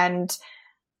level, and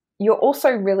you're also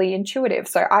really intuitive.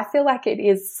 So I feel like it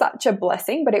is such a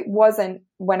blessing, but it wasn't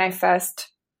when I first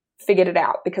figured it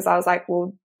out, because I was like,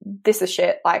 well, this is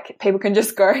shit. Like, people can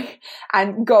just go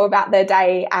and go about their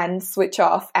day and switch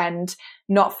off and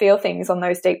not feel things on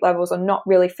those deep levels, or not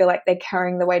really feel like they're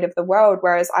carrying the weight of the world.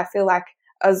 Whereas I feel like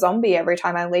a zombie every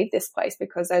time I leave this place,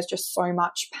 because there's just so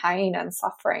much pain and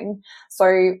suffering.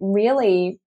 So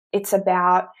really, it's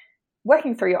about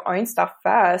working through your own stuff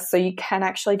first, so you can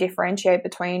actually differentiate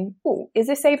between, oh, is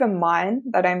this even mine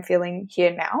that I'm feeling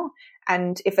here now?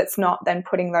 And if it's not, then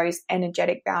putting those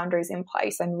energetic boundaries in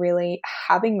place and really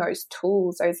having those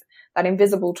tools, that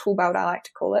invisible tool belt, I like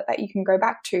to call it, that you can go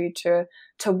back to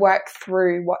work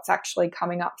through what's actually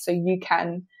coming up, so you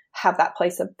can have that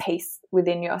place of peace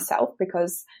within yourself.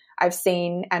 Because I've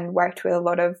seen and worked with a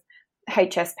lot of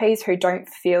HSPs who don't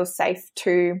feel safe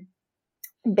to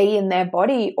be in their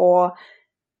body or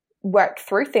work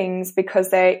through things,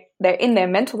 because they're in their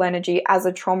mental energy as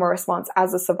a trauma response,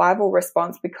 as a survival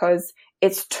response, because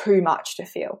it's too much to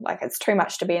feel. Like, it's too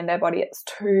much to be in their body. It's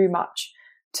too much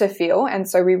to feel. And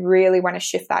so we really want to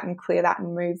shift that and clear that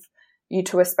and move you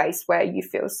to a space where you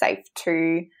feel safe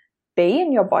to be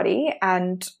in your body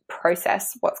and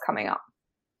process what's coming up.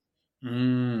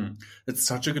 It's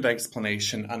such a good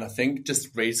explanation. And I think just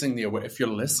raising the awareness, if you're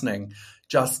listening,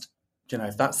 just,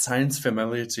 if that sounds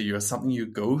familiar to you or something you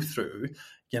go through,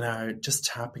 just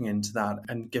tapping into that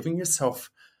and giving yourself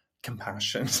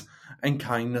compassion and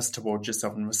kindness towards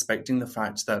yourself, and respecting the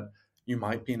fact that you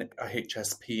might be a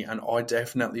HSP. And I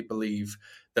definitely believe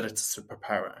that it's a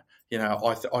superpower.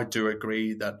 I do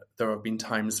agree that there have been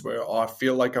times where I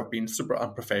feel like I've been super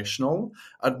unprofessional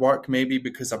at work, maybe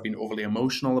because I've been overly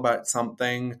emotional about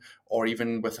something, or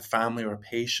even with a family or a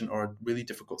patient or a really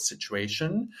difficult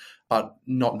situation, but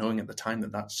not knowing at the time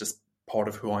that that's just part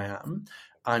of who I am.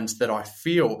 And that I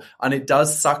feel, and it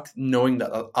does suck knowing that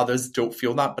others don't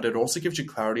feel that, but it also gives you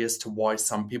clarity as to why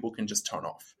some people can just turn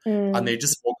off and they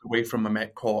just walk away from a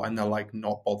Met call and they're like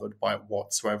not bothered by it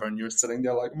whatsoever. And you're sitting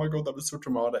there like, oh my God, that was so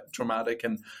traumatic,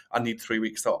 and I need 3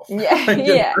 weeks off.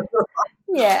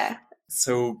 Yeah.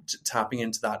 So tapping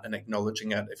into that and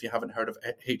acknowledging it. If you haven't heard of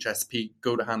HSP,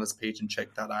 go to Hannah's page and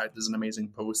check that out. There's an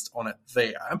amazing post on it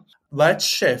there. Let's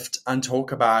shift and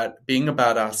talk about being a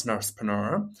badass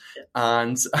nursepreneur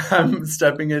and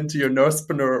stepping into your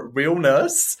nursepreneur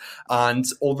realness and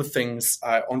all the things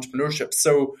entrepreneurship.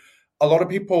 So a lot of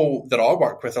people that I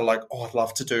work with are like, oh, I'd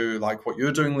love to do like what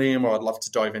you're doing, Liam, or I'd love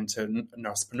to dive into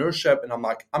nurseprenneurship. And I'm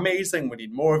like, amazing, we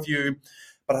need more of you.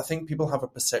 But I think people have a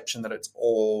perception that it's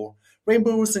all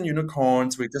rainbows and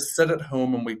unicorns. We just sit at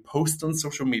home and we post on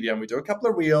social media and we do a couple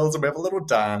of reels and we have a little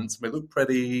dance and we look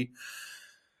pretty.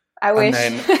 I wish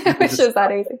it was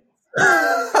that easy.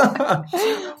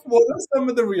 What are some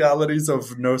of the realities of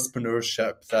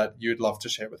nursepreneurship that you'd love to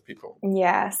share with people?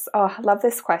 Yes. Oh, I love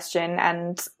this question,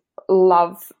 and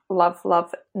love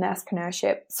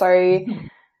nursepreneurship. So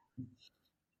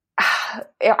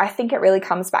I think it really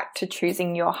comes back to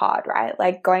choosing your hard, right?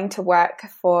 Like, going to work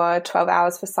for 12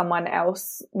 hours for someone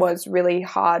else was really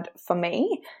hard for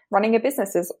me. Running a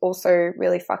business is also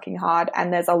really fucking hard,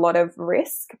 and there's a lot of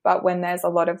risk. But when there's a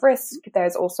lot of risk,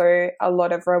 there's also a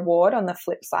lot of reward on the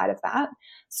flip side of that.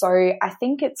 So I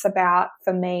think it's about,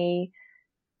 for me,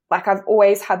 like, I've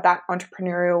always had that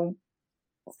entrepreneurial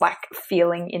like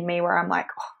feeling in me where I'm like,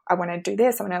 oh, I want to do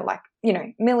this. I want to, like,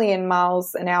 million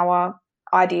miles an hour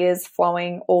ideas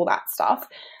flowing, all that stuff.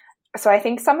 So I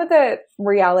think some of the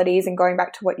realities, and going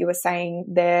back to what you were saying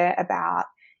there about,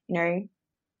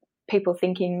 people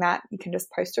thinking that you can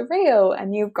just post a reel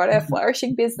and you've got a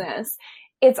flourishing business.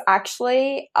 It's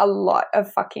actually a lot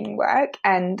of fucking work,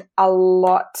 and a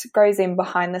lot goes in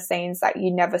behind the scenes that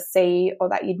you never see or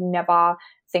that you'd never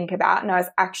think about. And I was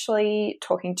actually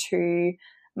talking to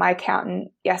my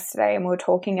accountant yesterday, and we were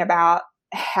talking about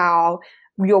how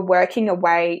you're working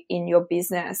away in your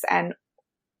business, and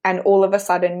all of a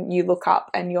sudden you look up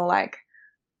and you're like,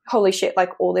 holy shit, like,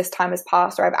 all this time has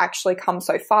passed, or I've actually come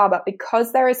so far. But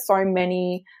because there is so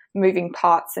many moving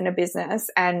parts in a business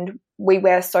and we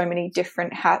wear so many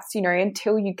different hats,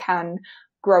 until you can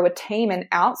grow a team and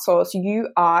outsource, you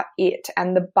are it,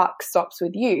 and the buck stops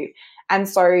with you. And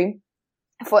so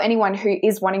for anyone who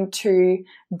is wanting to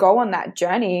go on that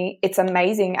journey, it's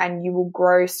amazing and you will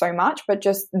grow so much, but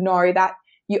just know that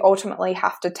you ultimately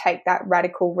have to take that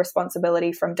radical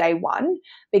responsibility from day one,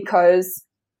 because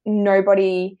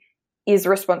nobody is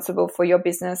responsible for your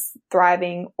business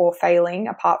thriving or failing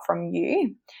apart from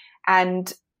you.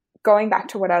 And going back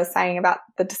to what I was saying about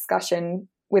the discussion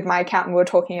with my accountant, we were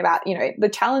talking about, you know, the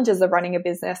challenges of running a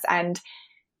business, and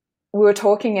we were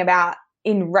talking about,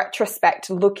 in retrospect,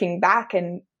 looking back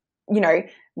and, you know,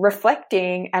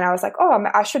 reflecting, and I was like, oh,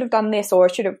 I should have done this, or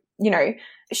I should have, you know,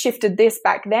 shifted this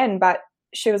back then. But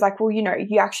she was like, well, you know,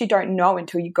 you actually don't know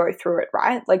until you go through it,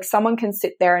 right? Like, someone can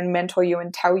sit there and mentor you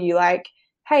and tell you like,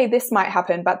 hey, this might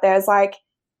happen, but there's like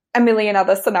a million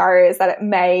other scenarios that it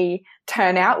may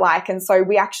turn out like. And so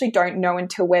we actually don't know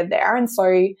until we're there. And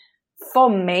so for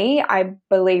me, I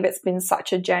believe it's been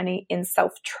such a journey in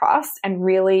self-trust and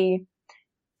really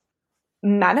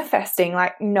manifesting,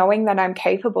 like knowing that I'm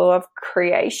capable of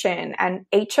creation, and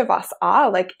each of us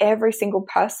are, like every single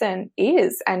person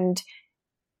is. And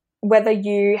whether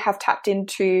you have tapped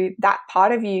into that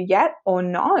part of you yet or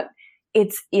not,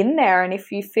 it's in there. And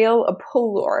if you feel a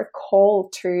pull or a call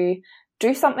to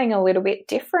do something a little bit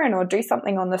different or do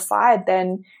something on the side,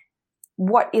 then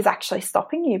what is actually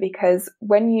stopping you? Because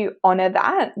when you honor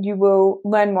that, you will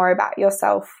learn more about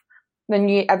yourself than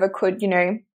you ever could, you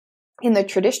know, in the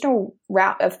traditional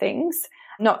route of things.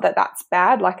 Not that that's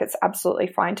bad, like it's absolutely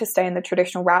fine to stay in the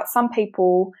traditional route. Some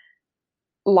people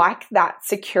like that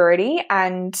security,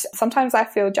 and sometimes I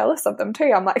feel jealous of them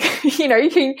too. I'm like, you know,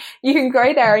 you can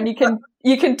go there and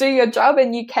you can do your job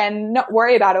and you can not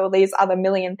worry about all these other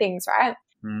million things, right?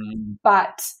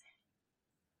 But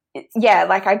yeah,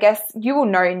 like I guess you will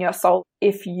know in your soul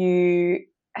if you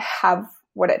have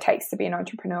what it takes to be an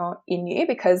entrepreneur in you,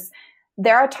 because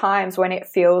there are times when it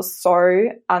feels so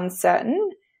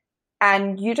uncertain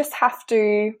and you just have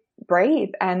to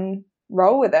breathe and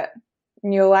roll with it.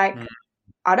 And you're like,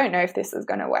 I don't know if this is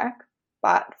going to work,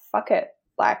 but fuck it.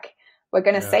 Like, we're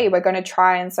going to see, we're going to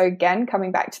try. And so again,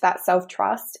 coming back to that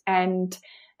self-trust and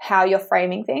how you're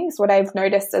framing things, what I've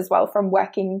noticed as well from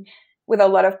working with a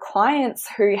lot of clients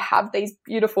who have these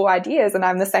beautiful ideas, and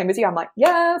I'm the same as you, I'm like,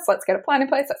 yes, let's get a plan in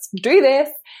place, let's do this,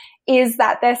 is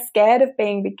that they're scared of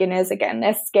being beginners again.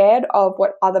 They're scared of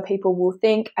what other people will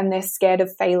think, and they're scared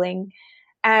of failing.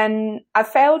 And I've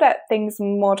failed at things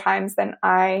more times than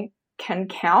I can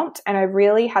count, and I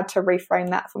really had to reframe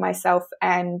that for myself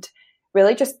and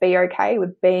really just be okay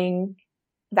with being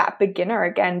that beginner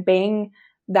again, being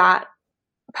that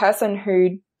person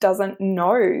who doesn't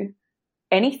know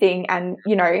anything, and,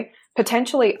 you know,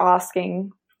 potentially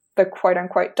asking the quote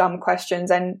unquote dumb questions.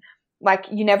 And like,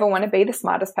 you never want to be the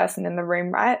smartest person in the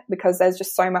room, right? Because there's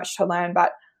just so much to learn.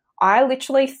 But I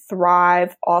literally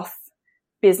thrive off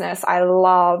business. I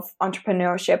love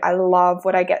entrepreneurship. I love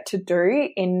what I get to do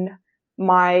in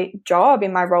my job,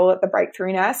 in my role at the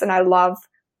Breakthrough Nurse. And I love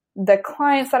the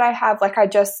clients that I have. Like,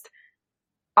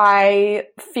 I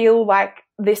feel like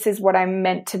this is what I'm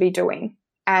meant to be doing,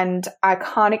 and I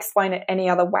can't explain it any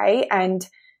other way. And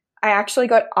I actually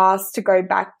got asked to go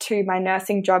back to my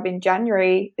nursing job in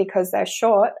January because they're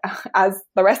short, as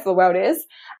the rest of the world is.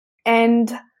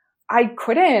 And I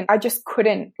just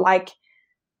couldn't, like,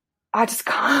 I just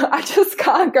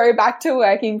can't go back to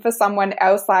working for someone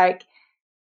else. Like,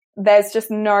 there's just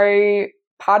no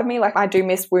part of me. Like, I do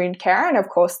miss wound care and of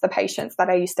course the patients that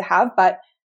I used to have, but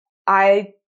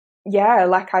I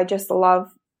just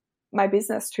love my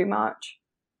business too much.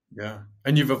 Yeah.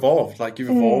 And you've evolved. Like, you've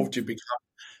evolved. You've become,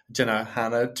 you know,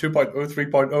 Hannah 2.0,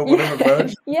 3.0, whatever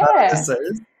version this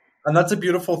is. And that's a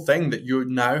beautiful thing, that you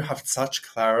now have such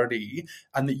clarity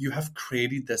and that you have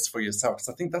created this for yourself.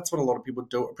 So I think that's what a lot of people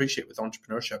don't appreciate with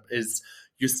entrepreneurship, is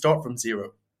you start from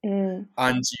zero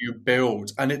and you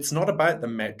build. And it's not about the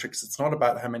metrics. It's not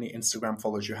about how many Instagram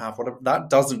followers you have. Whatever, that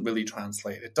doesn't really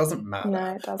translate. It doesn't matter. No,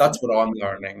 it doesn't. That's what I'm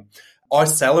learning. I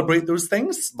celebrate those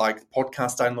things, like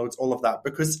podcast downloads, all of that,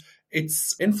 because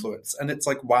it's influence. And it's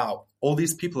like, wow, all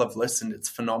these people have listened. It's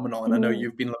phenomenal. And I know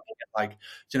you've been looking at, like,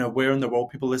 you know, where in the world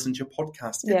people listen to your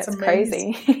podcast. Yeah, it's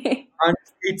amazing. Crazy. And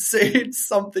it's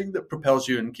something that propels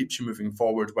you and keeps you moving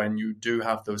forward when you do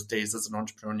have those days as an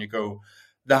entrepreneur and you go,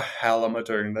 the hell am I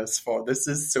doing this for? This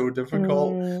is so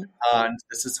difficult and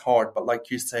this is hard. But like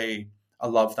you say, I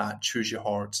love that. Choose your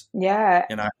heart. Yeah.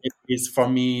 You know, it is, for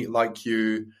me, like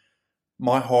you,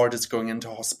 my heart is going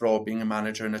into hospital, being a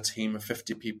manager in a team of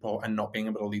 50 people and not being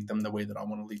able to lead them the way that I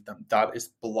want to lead them. That is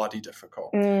bloody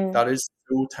difficult. That is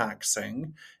so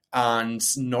taxing and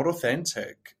not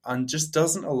authentic and just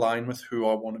doesn't align with who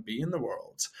I want to be in the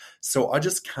world. So I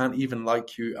just can't even,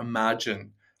 like you,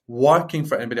 imagine working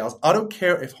for anybody else. I don't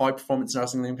care if high performance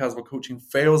nursing and casual coaching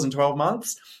fails in 12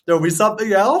 months. There'll be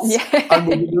something else and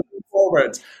we'll be moving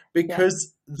forward,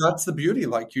 because that's the beauty,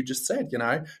 like you just said, you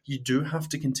know, you do have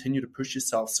to continue to push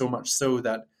yourself, so much so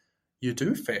that you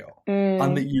do fail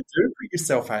and that you do put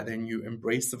yourself out there and you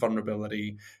embrace the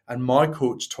vulnerability. And my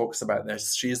coach talks about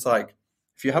this. She's like,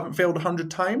 If you haven't failed 100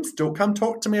 times, don't come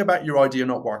talk to me about your idea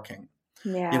not working.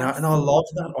 Yeah. You know, and I love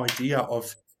that idea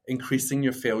of increasing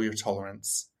your failure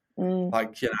tolerance.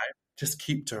 Like, you know, just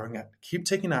keep doing it. Keep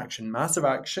taking action, massive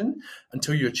action,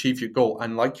 until you achieve your goal.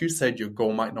 And like you said, your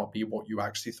goal might not be what you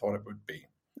actually thought it would be.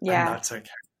 Yeah. And that's okay.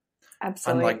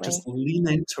 Absolutely. And like, just lean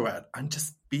into it and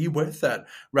just be with it,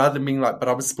 rather than being like, but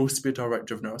I was supposed to be a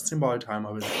director of nursing by the time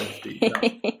I was 50. You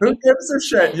know? Who gives a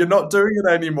shit? You're not doing it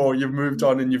anymore. You've moved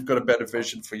on and you've got a better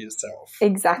vision for yourself.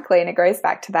 Exactly. And it goes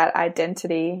back to that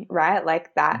identity, right?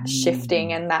 Like that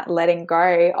shifting and that letting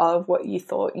go of what you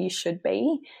thought you should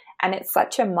be. And it's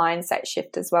such a mindset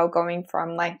shift as well, going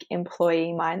from like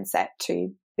employee mindset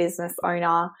to business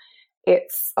owner.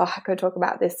 It's, I could talk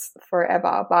about this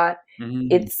forever, but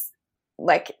it's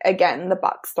like, again, the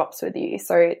buck stops with you.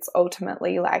 So it's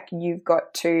ultimately like you've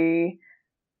got to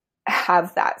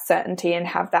have that certainty and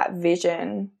have that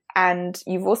vision. And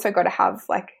you've also got to have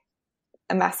like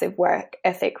a massive work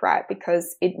ethic, right?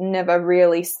 Because it never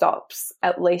really stops,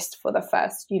 at least for the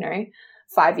first,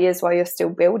 5 years while you're still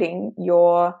building.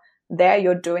 You're there,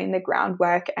 you're doing the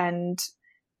groundwork and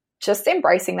just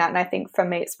embracing that. And I think for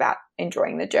me, it's about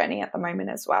enjoying the journey at the moment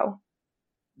as well.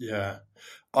 Yeah.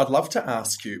 I'd love to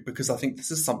ask you, because I think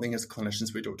this is something as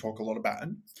clinicians we don't talk a lot about.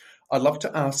 I'd love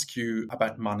to ask you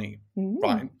about money,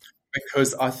 right?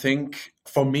 Because I think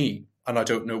for me, and I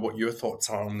don't know what your thoughts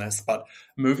are on this, but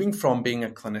moving from being a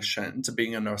clinician to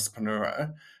being a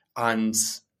nursepreneur, and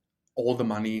all the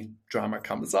money drama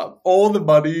comes up, all the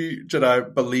money,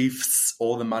 beliefs,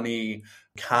 all the money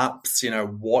caps,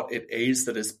 what it is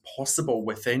that is possible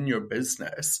within your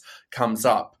business comes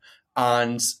up.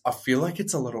 And I feel like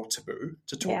it's a little taboo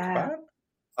to talk about.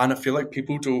 And I feel like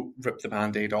people don't rip the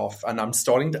Band-Aid off. And I'm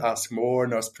starting to ask more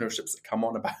nursepreneurirships that come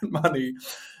on about money.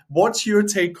 What's your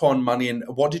take on money, and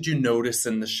what did you notice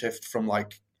in the shift from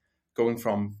like going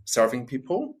from serving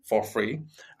people for free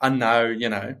and now,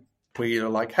 where you're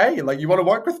like, hey, like, you want to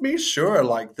work with me? Sure.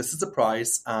 Like, this is a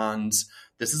price and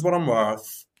this is what I'm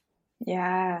worth.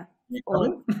 Yeah.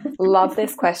 Love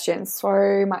this question.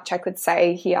 So much I could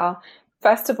say here.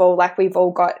 First of all, like, we've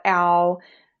all got our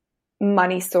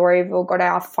money story, we've all got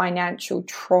our financial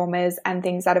traumas and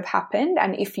things that have happened.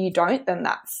 And if you don't, then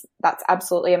that's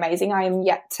absolutely amazing. I am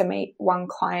yet to meet one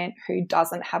client who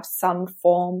doesn't have some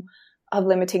form of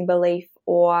limiting belief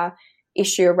or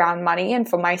issue around money. And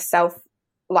for myself,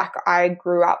 like, I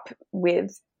grew up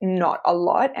with not a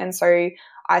lot. And so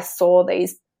I saw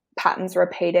these patterns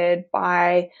repeated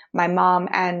by my mom,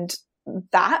 and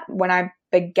that, when I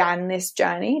began this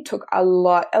journey, took a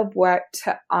lot of work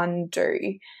to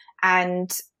undo.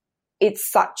 And it's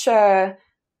such a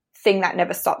thing that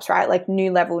never stops, right? Like,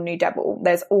 new level, new devil.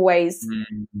 There's always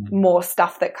more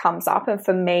stuff that comes up. And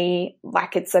for me,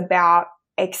 like, it's about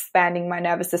expanding my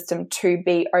nervous system to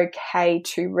be okay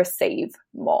to receive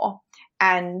more,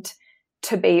 and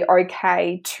to be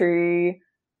okay to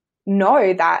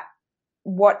know that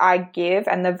what I give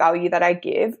and the value that I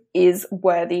give is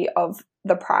worthy of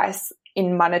the price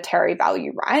in monetary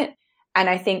value, right? And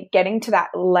I think getting to that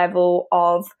level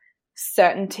of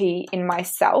certainty in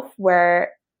myself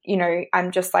where,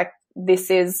 I'm just like,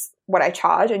 this is what I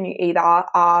charge, and you either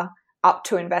are up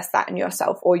to invest that in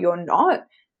yourself or you're not,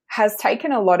 has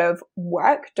taken a lot of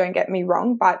work, don't get me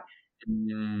wrong, but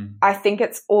I think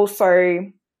it's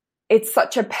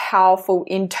such a powerful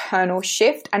internal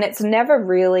shift, and it's never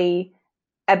really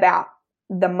about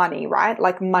the money, right?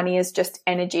 Like, money is just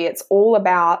energy. It's all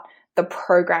about the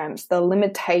programs, the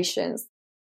limitations,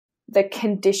 the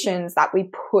conditions that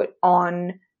we put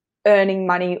on earning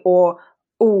money, or,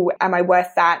 am I worth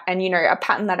that? And, a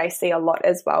pattern that I see a lot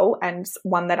as well, and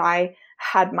one that I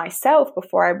had myself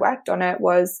before I worked on it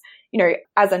was,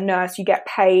 as a nurse, you get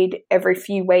paid every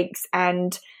few weeks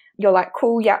and you're like,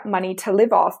 cool, yeah, money to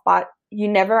live off, but you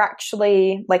never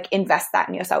actually like invest that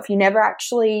in yourself. You never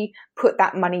actually put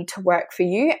that money to work for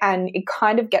you. And it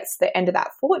kind of gets to the end of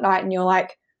that fortnight and you're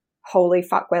like, holy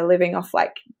fuck, we're living off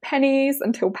like pennies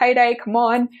until payday. Come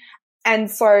on. And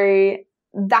so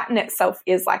that in itself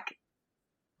is like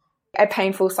a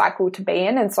painful cycle to be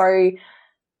in. And so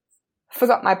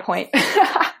forgot my point,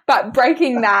 but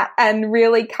breaking that and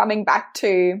really coming back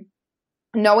to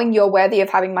knowing you're worthy of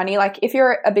having money. Like, if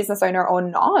you're a business owner or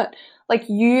not, like,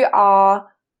 you are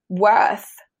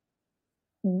worth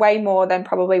way more than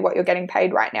probably what you're getting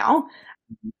paid right now.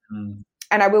 And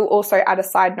I will also add a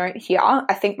side note here.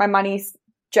 I think my money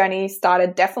journey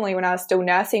started definitely when I was still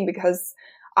nursing, because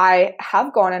I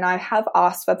have gone and I have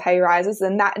asked for pay rises,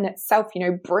 and that in itself,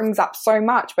 brings up so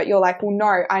much, but you're like, well,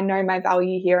 no, I know my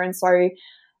value here. And so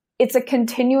it's a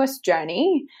continuous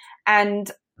journey.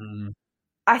 And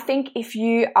I think if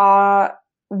you are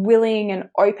willing and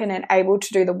open and able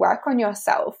to do the work on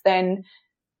yourself, then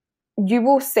you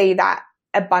will see that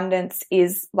abundance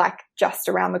is like just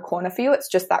around the corner for you. It's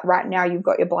just that right now you've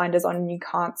got your blinders on and you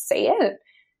can't see it.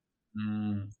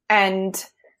 And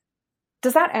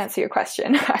does that answer your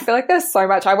question? I feel like there's so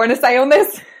much I want to say on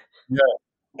this. Yeah,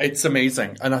 it's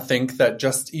amazing. And I think that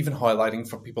just even highlighting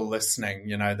for people listening,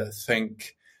 you know, that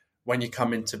think when you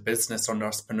come into business or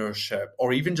entrepreneurship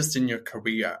or even just in your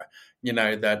career, you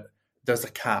know, that there's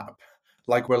a cap.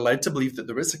 Like we're led to believe that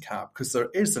there is a cap because there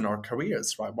is in our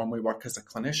careers, right? When we work as a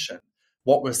clinician,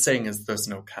 what we're saying is there's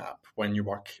no cap when you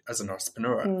work as an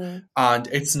entrepreneur. And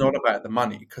it's not about the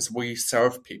money because we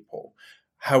serve people.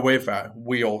 However,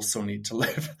 we also need to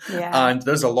live. And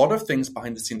there's a lot of things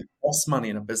behind the scenes that cost money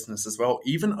in a business as well.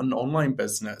 Even an online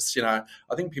business, you know,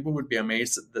 I think people would be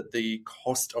amazed at the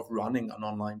cost of running an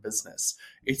online business.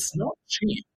 It's not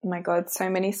cheap. Oh my God,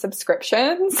 so many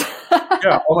subscriptions.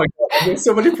 Yeah, oh my God, there's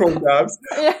so many programs.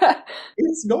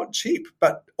 It's not cheap,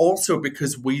 but also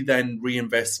because we then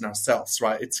reinvest in ourselves,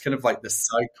 right? It's kind of like this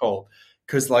cycle.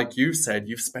 Because like you said,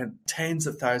 you've spent tens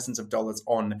of thousands of dollars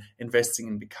on investing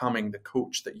in becoming the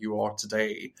coach that you are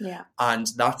today. And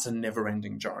that's a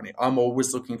never-ending journey. I'm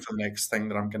always looking for the next thing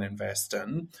that I'm going to invest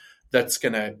in that's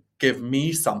going to give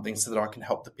me something so that I can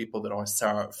help the people that I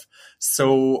serve.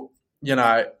 So, you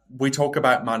know, we talk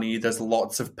about money. There's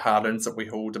lots of patterns that we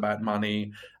hold about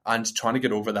money. And trying to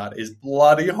get over that is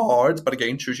bloody hard. But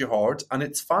again, choose your heart. And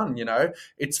it's fun, you know.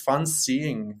 It's fun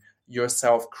seeing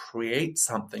yourself create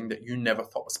something that you never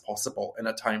thought was possible in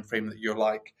a time frame that you're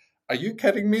like, are you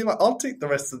kidding me? Like, I'll take the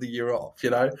rest of the year off, you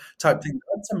know, type thing.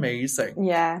 That's amazing.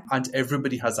 And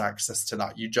everybody has access to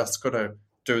that. You just got to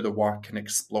do the work and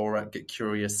explore it, get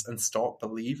curious and start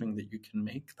believing that you can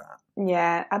make that.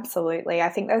 Yeah, absolutely. I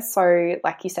think there's so,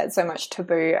 like you said, so much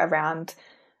taboo around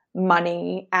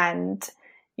money and,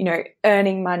 you know,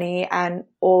 earning money and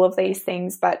all of these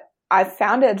things. But I've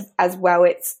found it as well,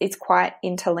 it's quite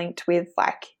interlinked with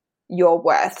like your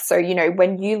worth. So, you know,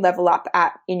 when you level up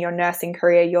in your nursing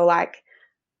career, you're like,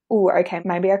 oh, okay,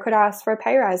 maybe I could ask for a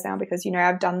pay rise now because, you know,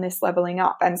 I've done this leveling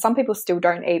up. And some people still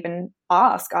don't even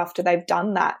ask after they've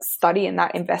done that study and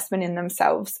that investment in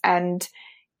themselves. And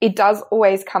it does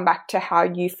always come back to how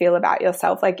you feel about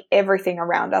yourself. Like everything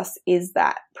around us is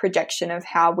that projection of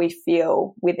how we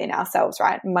feel within ourselves,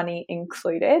 right? Money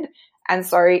included. And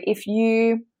so if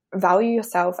you value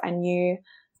yourself and you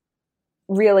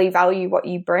really value what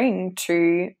you bring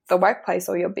to the workplace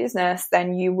or your business,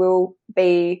 then you will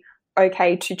be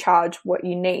okay to charge what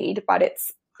you need. But it's,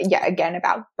 yeah, again,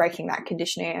 about breaking that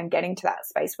conditioning and getting to that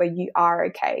space where you are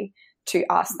okay to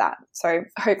ask that. So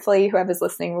hopefully whoever's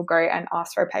listening will go and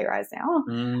ask for a pay rise now.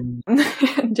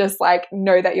 Just like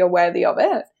know that you're worthy of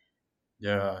it.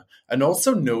 Yeah. And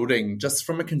also noting, just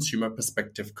from a consumer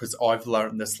perspective, because I've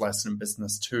learned this lesson in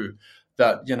business too,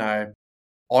 that, you know,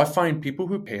 I find people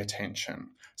who pay attention.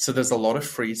 So there's a lot of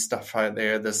free stuff out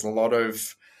there. There's a lot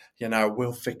of, you know,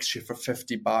 we'll fix you for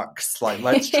 $50. Like,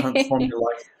 let's transform your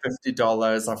life for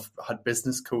 $50. I've had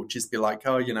business coaches be like,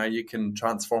 oh, you know, you can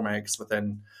transform X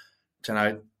within, you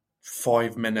know,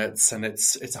 5 minutes and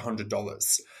it's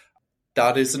 $100.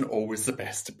 That isn't always the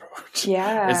best approach.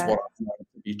 Yeah. Is what I've learned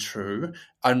to be true.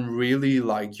 And really,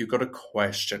 like, you got to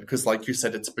question, because like you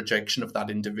said, it's a projection of that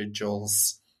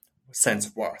individual's sense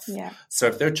of worth. Yeah. So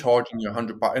if they're charging you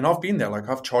 $100, and I've been there, like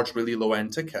I've charged really low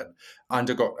end ticket and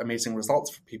I got amazing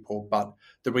results for people. But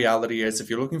the reality is, if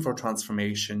you're looking for a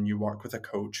transformation, you work with a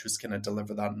coach who's going to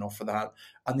deliver that and offer that.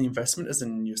 And the investment is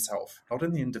in yourself, not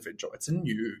in the individual. It's in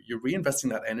you. You're reinvesting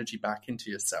that energy back into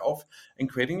yourself and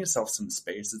creating yourself some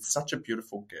space. It's such a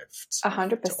beautiful gift.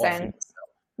 100%.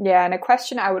 Yeah. And a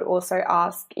question I would also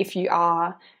ask if you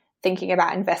are thinking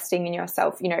about investing in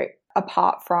yourself, you know,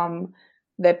 apart from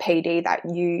the PD that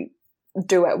you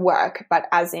do at work, but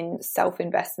as in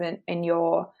self-investment in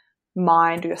your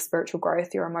mind, your spiritual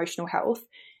growth, your emotional health,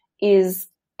 is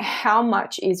how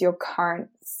much is your current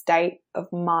state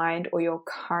of mind or your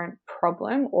current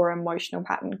problem or emotional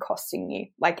pattern costing you,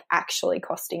 like actually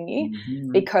costing you?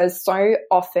 Mm-hmm. Because so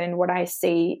often what I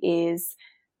see is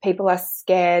people are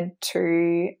scared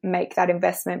to make that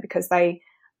investment because they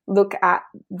look at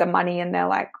the money and they're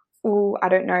like, oh, I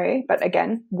don't know. But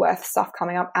again, worth stuff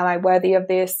coming up. Am I worthy of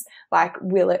this? Like,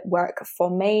 will it work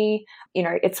for me? You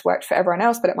know, it's worked for everyone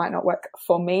else, but it might not work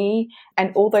for me.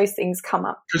 And all those things come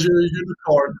up. Because you're a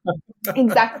unicorn.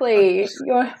 Exactly.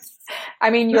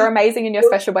 You're amazing and you're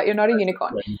special, but you're not a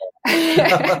unicorn.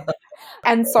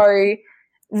 And so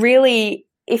really,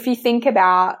 if you think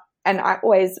about and I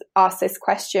always ask this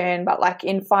question, but like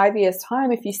in 5 years'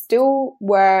 time, if you still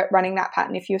were running that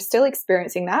pattern, if you're still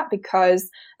experiencing that, because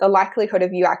the likelihood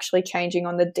of you actually changing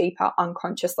on the deeper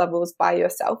unconscious levels by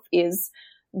yourself is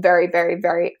very, very,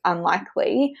 very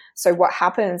unlikely. So what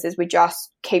happens is we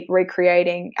just keep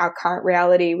recreating our current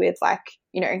reality with like,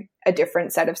 you know, a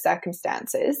different set of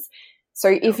circumstances. So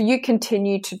if you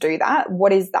continue to do that,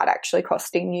 what is that actually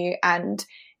costing you? And,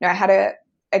 you know, I had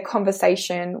a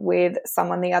conversation with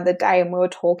someone the other day, and we were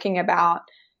talking about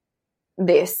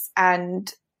this,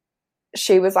 and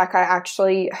she was like, I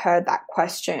actually heard that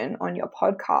question on your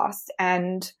podcast,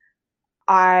 and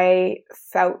I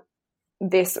felt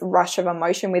this rush of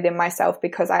emotion within myself,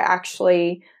 because I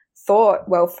actually thought,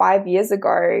 well, 5 years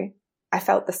ago, I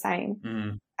felt the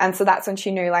same. And so that's when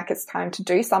she knew like it's time to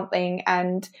do something.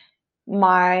 And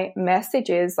my message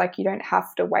is like, you don't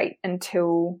have to wait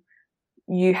until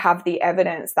you have the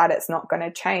evidence that it's not going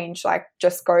to change. Like,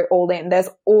 just go all in. There's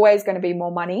always going to be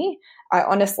more money. I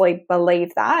honestly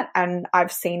believe that. And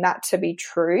I've seen that to be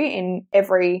true in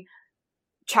every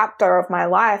chapter of my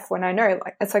life, when I know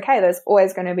like it's okay, there's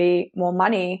always going to be more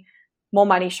money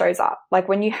shows up. Like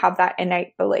when you have that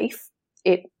innate belief,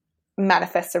 it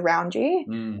manifests around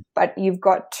you. But you've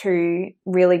got to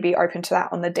really be open to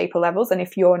that on the deeper levels. And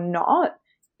if you're not,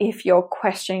 if you're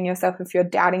questioning yourself, if you're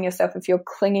doubting yourself, if you're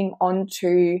clinging on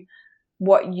to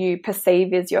what you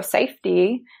perceive as your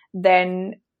safety,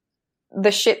 then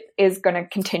the shit is going to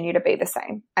continue to be the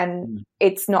same, and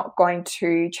it's not going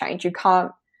to change. You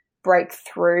can't break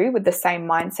through with the same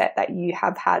mindset that you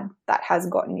have had that has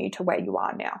gotten you to where you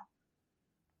are now.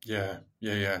 Yeah.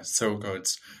 So good.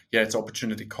 Yeah, it's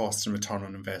opportunity cost and return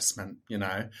on investment. You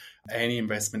know, any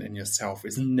investment in yourself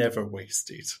is never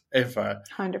wasted, ever.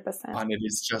 100%. And it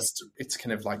is just, it's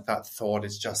kind of like that thought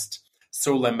is just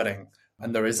so limiting.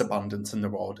 And there is abundance in the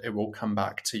world. It will come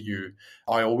back to you.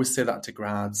 I always say that to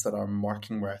grads that I'm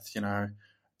working with, you know,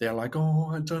 they're like,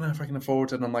 oh, I don't know if I can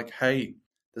afford it. And I'm like, hey,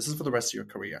 this is for the rest of your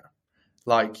career.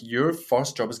 Like, your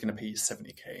first job is going to pay you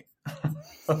 70K.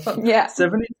 Yeah.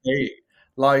 70K.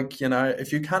 Like, you know,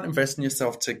 if you can't invest in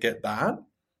yourself to get that,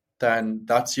 then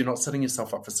you're not setting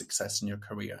yourself up for success in your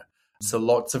career. So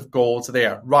lots of goals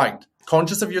there. Right.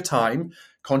 Conscious of your time,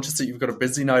 conscious that you've got a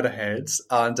busy night ahead,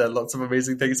 and lots of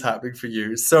amazing things happening for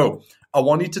you. So I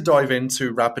want you to dive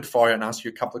into rapid fire and ask you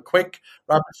a couple of quick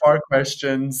rapid fire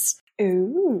questions.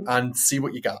 Ooh. And see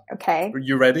what you got. Okay. Are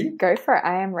you ready? Go for it.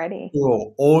 I am ready.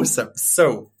 Oh, awesome.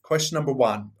 So question number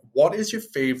 1. What is your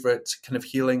favorite kind of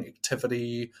healing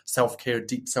activity, self-care,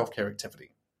 deep self-care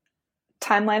activity?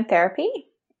 Timeline therapy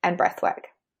and breathwork.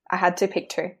 I had to pick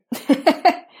 2.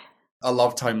 I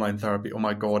love timeline therapy. Oh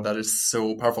my God, that is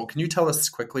so powerful. Can you tell us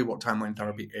quickly what timeline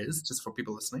therapy is, just for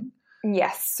people listening?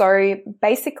 Yes. So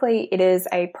basically it is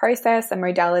a process, a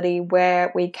modality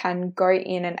where we can go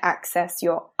in and access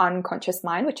your unconscious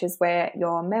mind, which is where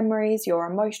your memories,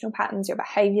 your emotional patterns, your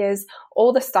behaviors,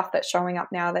 all the stuff that's showing up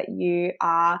now that you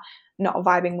are not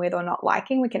vibing with or not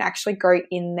liking, we can actually go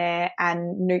in there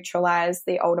and neutralize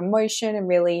the old emotion and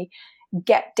really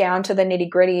get down to the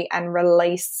nitty-gritty and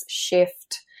release,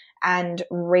 shift, and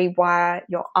rewire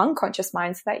your unconscious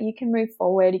mind so that you can move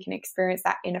forward. You can experience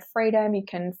that inner freedom. You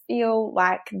can feel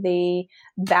like the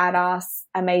badass,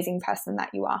 amazing person that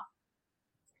you are.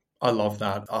 I love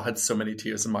that. I had so many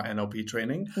tears in my NLP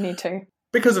training. Me too.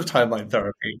 Because of timeline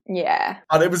therapy. Yeah.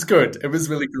 And it was good. It was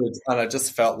really good. And I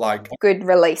just felt like... good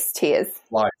release tears.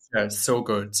 Like, yeah, so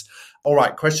good. All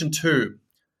right, question 2.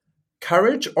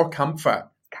 Courage or comfort?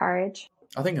 Courage.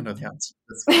 I think I know the answer.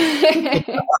 That's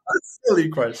a silly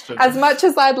question. As much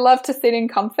as I'd love to sit in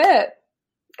comfort,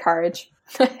 courage.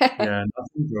 Yeah,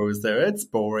 nothing grows there. It's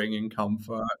boring in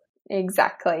comfort.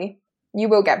 Exactly. You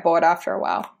will get bored after a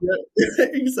while. Yeah,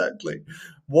 exactly.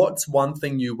 What's one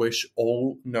thing you wish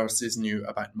all nurses knew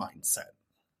about mindset?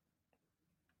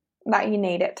 That you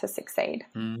need it to succeed,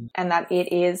 and that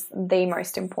it is the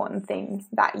most important thing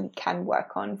that you can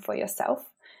work on for yourself,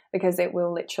 because it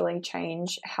will literally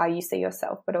change how you see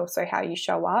yourself, but also how you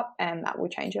show up, and that will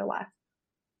change your life.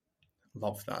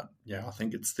 Love that. Yeah, I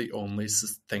think it's the only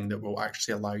thing that will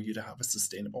actually allow you to have a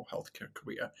sustainable healthcare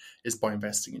career is by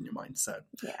investing in your mindset.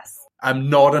 Yes.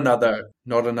 Not another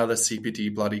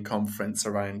CPD bloody conference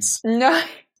around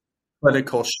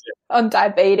clinical shit. On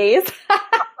diabetes.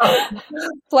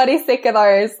 Bloody sick of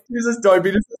those. Jesus,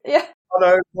 diabetes. Yeah. Oh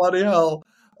no, bloody hell.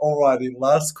 Alrighty,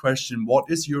 last question. What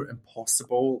is your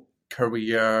impossible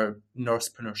career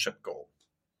nursepreneurship goal?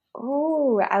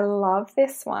 Oh, I love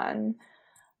this one.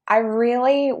 I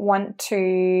really want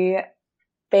to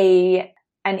be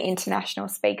an international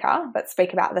speaker, but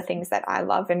speak about the things that I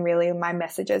love and really my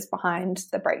messages behind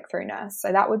the Breakthrough Nurse.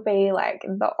 So that would be like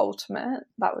the ultimate.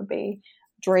 That would be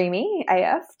dreamy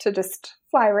AF to just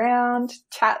fly around,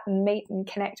 chat and meet and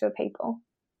connect with people.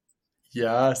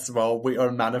 Yes, well, we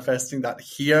are manifesting that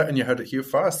here, and you heard it here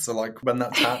first. So, like, when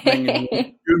that's happening, and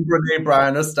you and Brene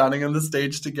Brown are standing on the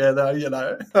stage together, you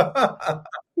know.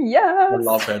 Yes. I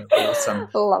love it. Awesome.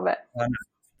 Love it.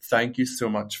 Thank you so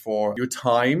much for your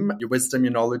time, your wisdom,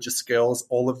 your knowledge, your skills,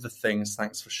 all of the things.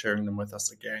 Thanks for sharing them with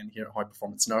us again here at High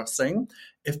Performance Nursing.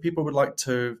 If people would like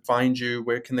to find you,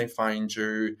 where can they find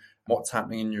you? What's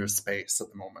happening in your space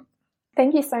at the moment?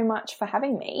 Thank you so much for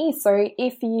having me. So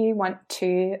if you want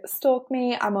to stalk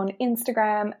me, I'm on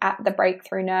Instagram at The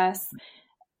Breakthrough Nurse.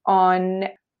 On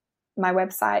my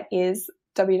website is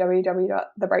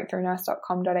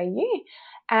www.thebreakthroughnurse.com.au,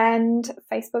 and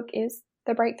Facebook is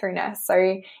The Breakthrough Nurse.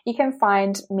 So you can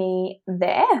find me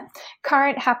there.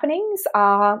 Current happenings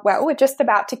are, well, we're just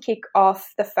about to kick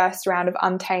off the first round of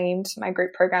Untamed, my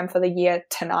group program for the year,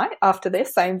 tonight after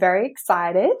this. So I'm very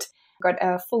excited. Got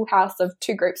a full house of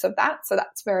 2 groups of that. So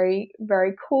that's very,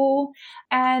 very cool.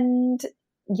 And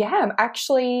yeah, I'm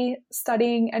actually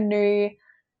studying a new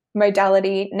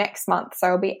modality next month. So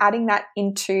I'll be adding that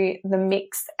into the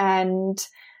mix and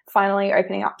finally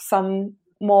opening up some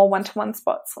more one-to-one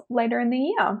spots later in the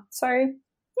year. So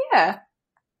yeah,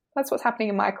 that's what's happening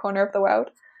in my corner of the world.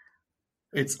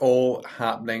 It's all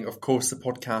happening. Of course, the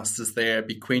podcast is there.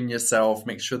 Be Queen yourself.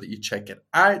 Make sure that you check it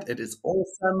out. It is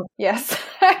awesome. Yes,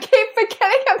 I keep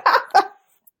forgetting about that.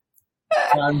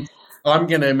 And I'm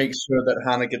going to make sure that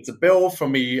Hannah gets a bill for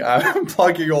me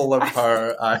plugging all of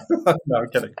her. No, I'm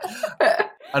kidding.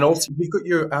 And also, you've got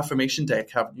your affirmation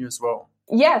deck, haven't you, as well?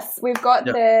 Yes, we've got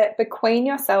the Queen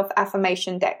Yourself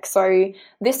affirmation deck. So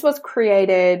this was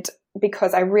created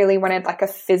because I really wanted like a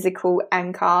physical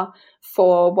anchor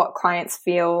for what clients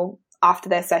feel after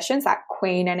their sessions, that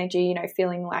queen energy, you know,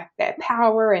 feeling like their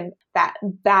power and that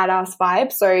badass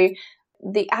vibe. So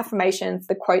the affirmations,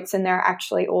 the quotes in there are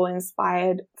actually all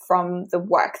inspired from the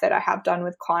work that I have done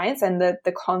with clients and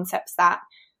the concepts that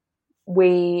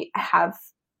we have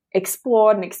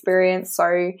explored and experienced.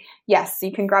 So yes,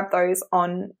 you can grab those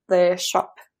on the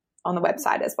shop on the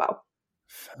website as well.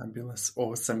 Fabulous.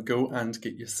 Awesome. Go and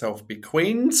get yourself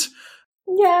bequeened.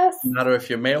 Yes. No matter if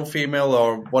you're male, female,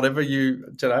 or whatever you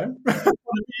know.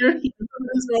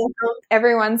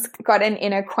 Everyone's got an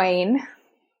inner queen.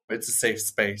 It's a safe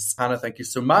space. Hannah, thank you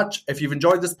so much. If you've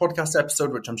enjoyed this podcast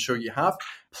episode, which I'm sure you have,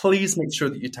 please make sure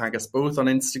that you tag us both on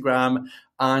Instagram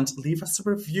and leave us a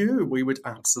review. We would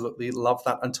absolutely love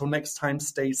that. Until next time,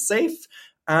 stay safe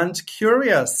and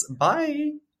curious.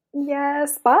 Bye.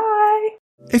 Yes, bye.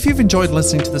 If you've enjoyed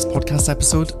listening to this podcast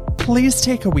episode, please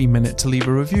take a wee minute to leave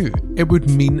a review. It would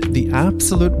mean the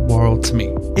absolute world to me.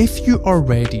 If you are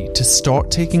ready to start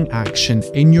taking action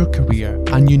in your career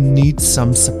and you need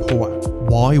some support,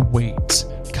 why wait?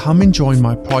 Come and join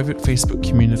my private Facebook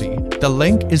community. The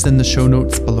link is in the show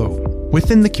notes below.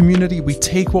 Within the community, we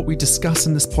take what we discuss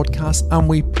in this podcast and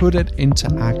we put it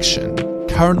into action.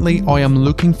 Currently, I am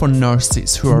looking for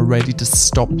nurses who are ready to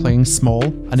stop playing small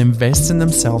and invest in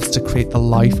themselves to create the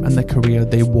life and the career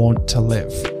they want to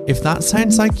live. If that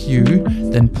sounds like you,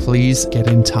 then please get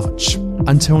in touch.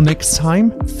 Until next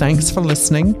time, thanks for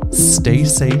listening, stay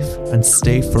safe, and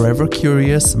stay forever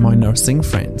curious, my nursing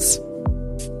friends.